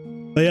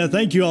 But yeah,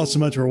 thank you all so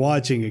much for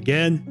watching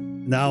again,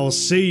 and I will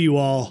see you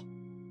all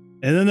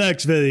in the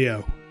next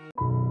video.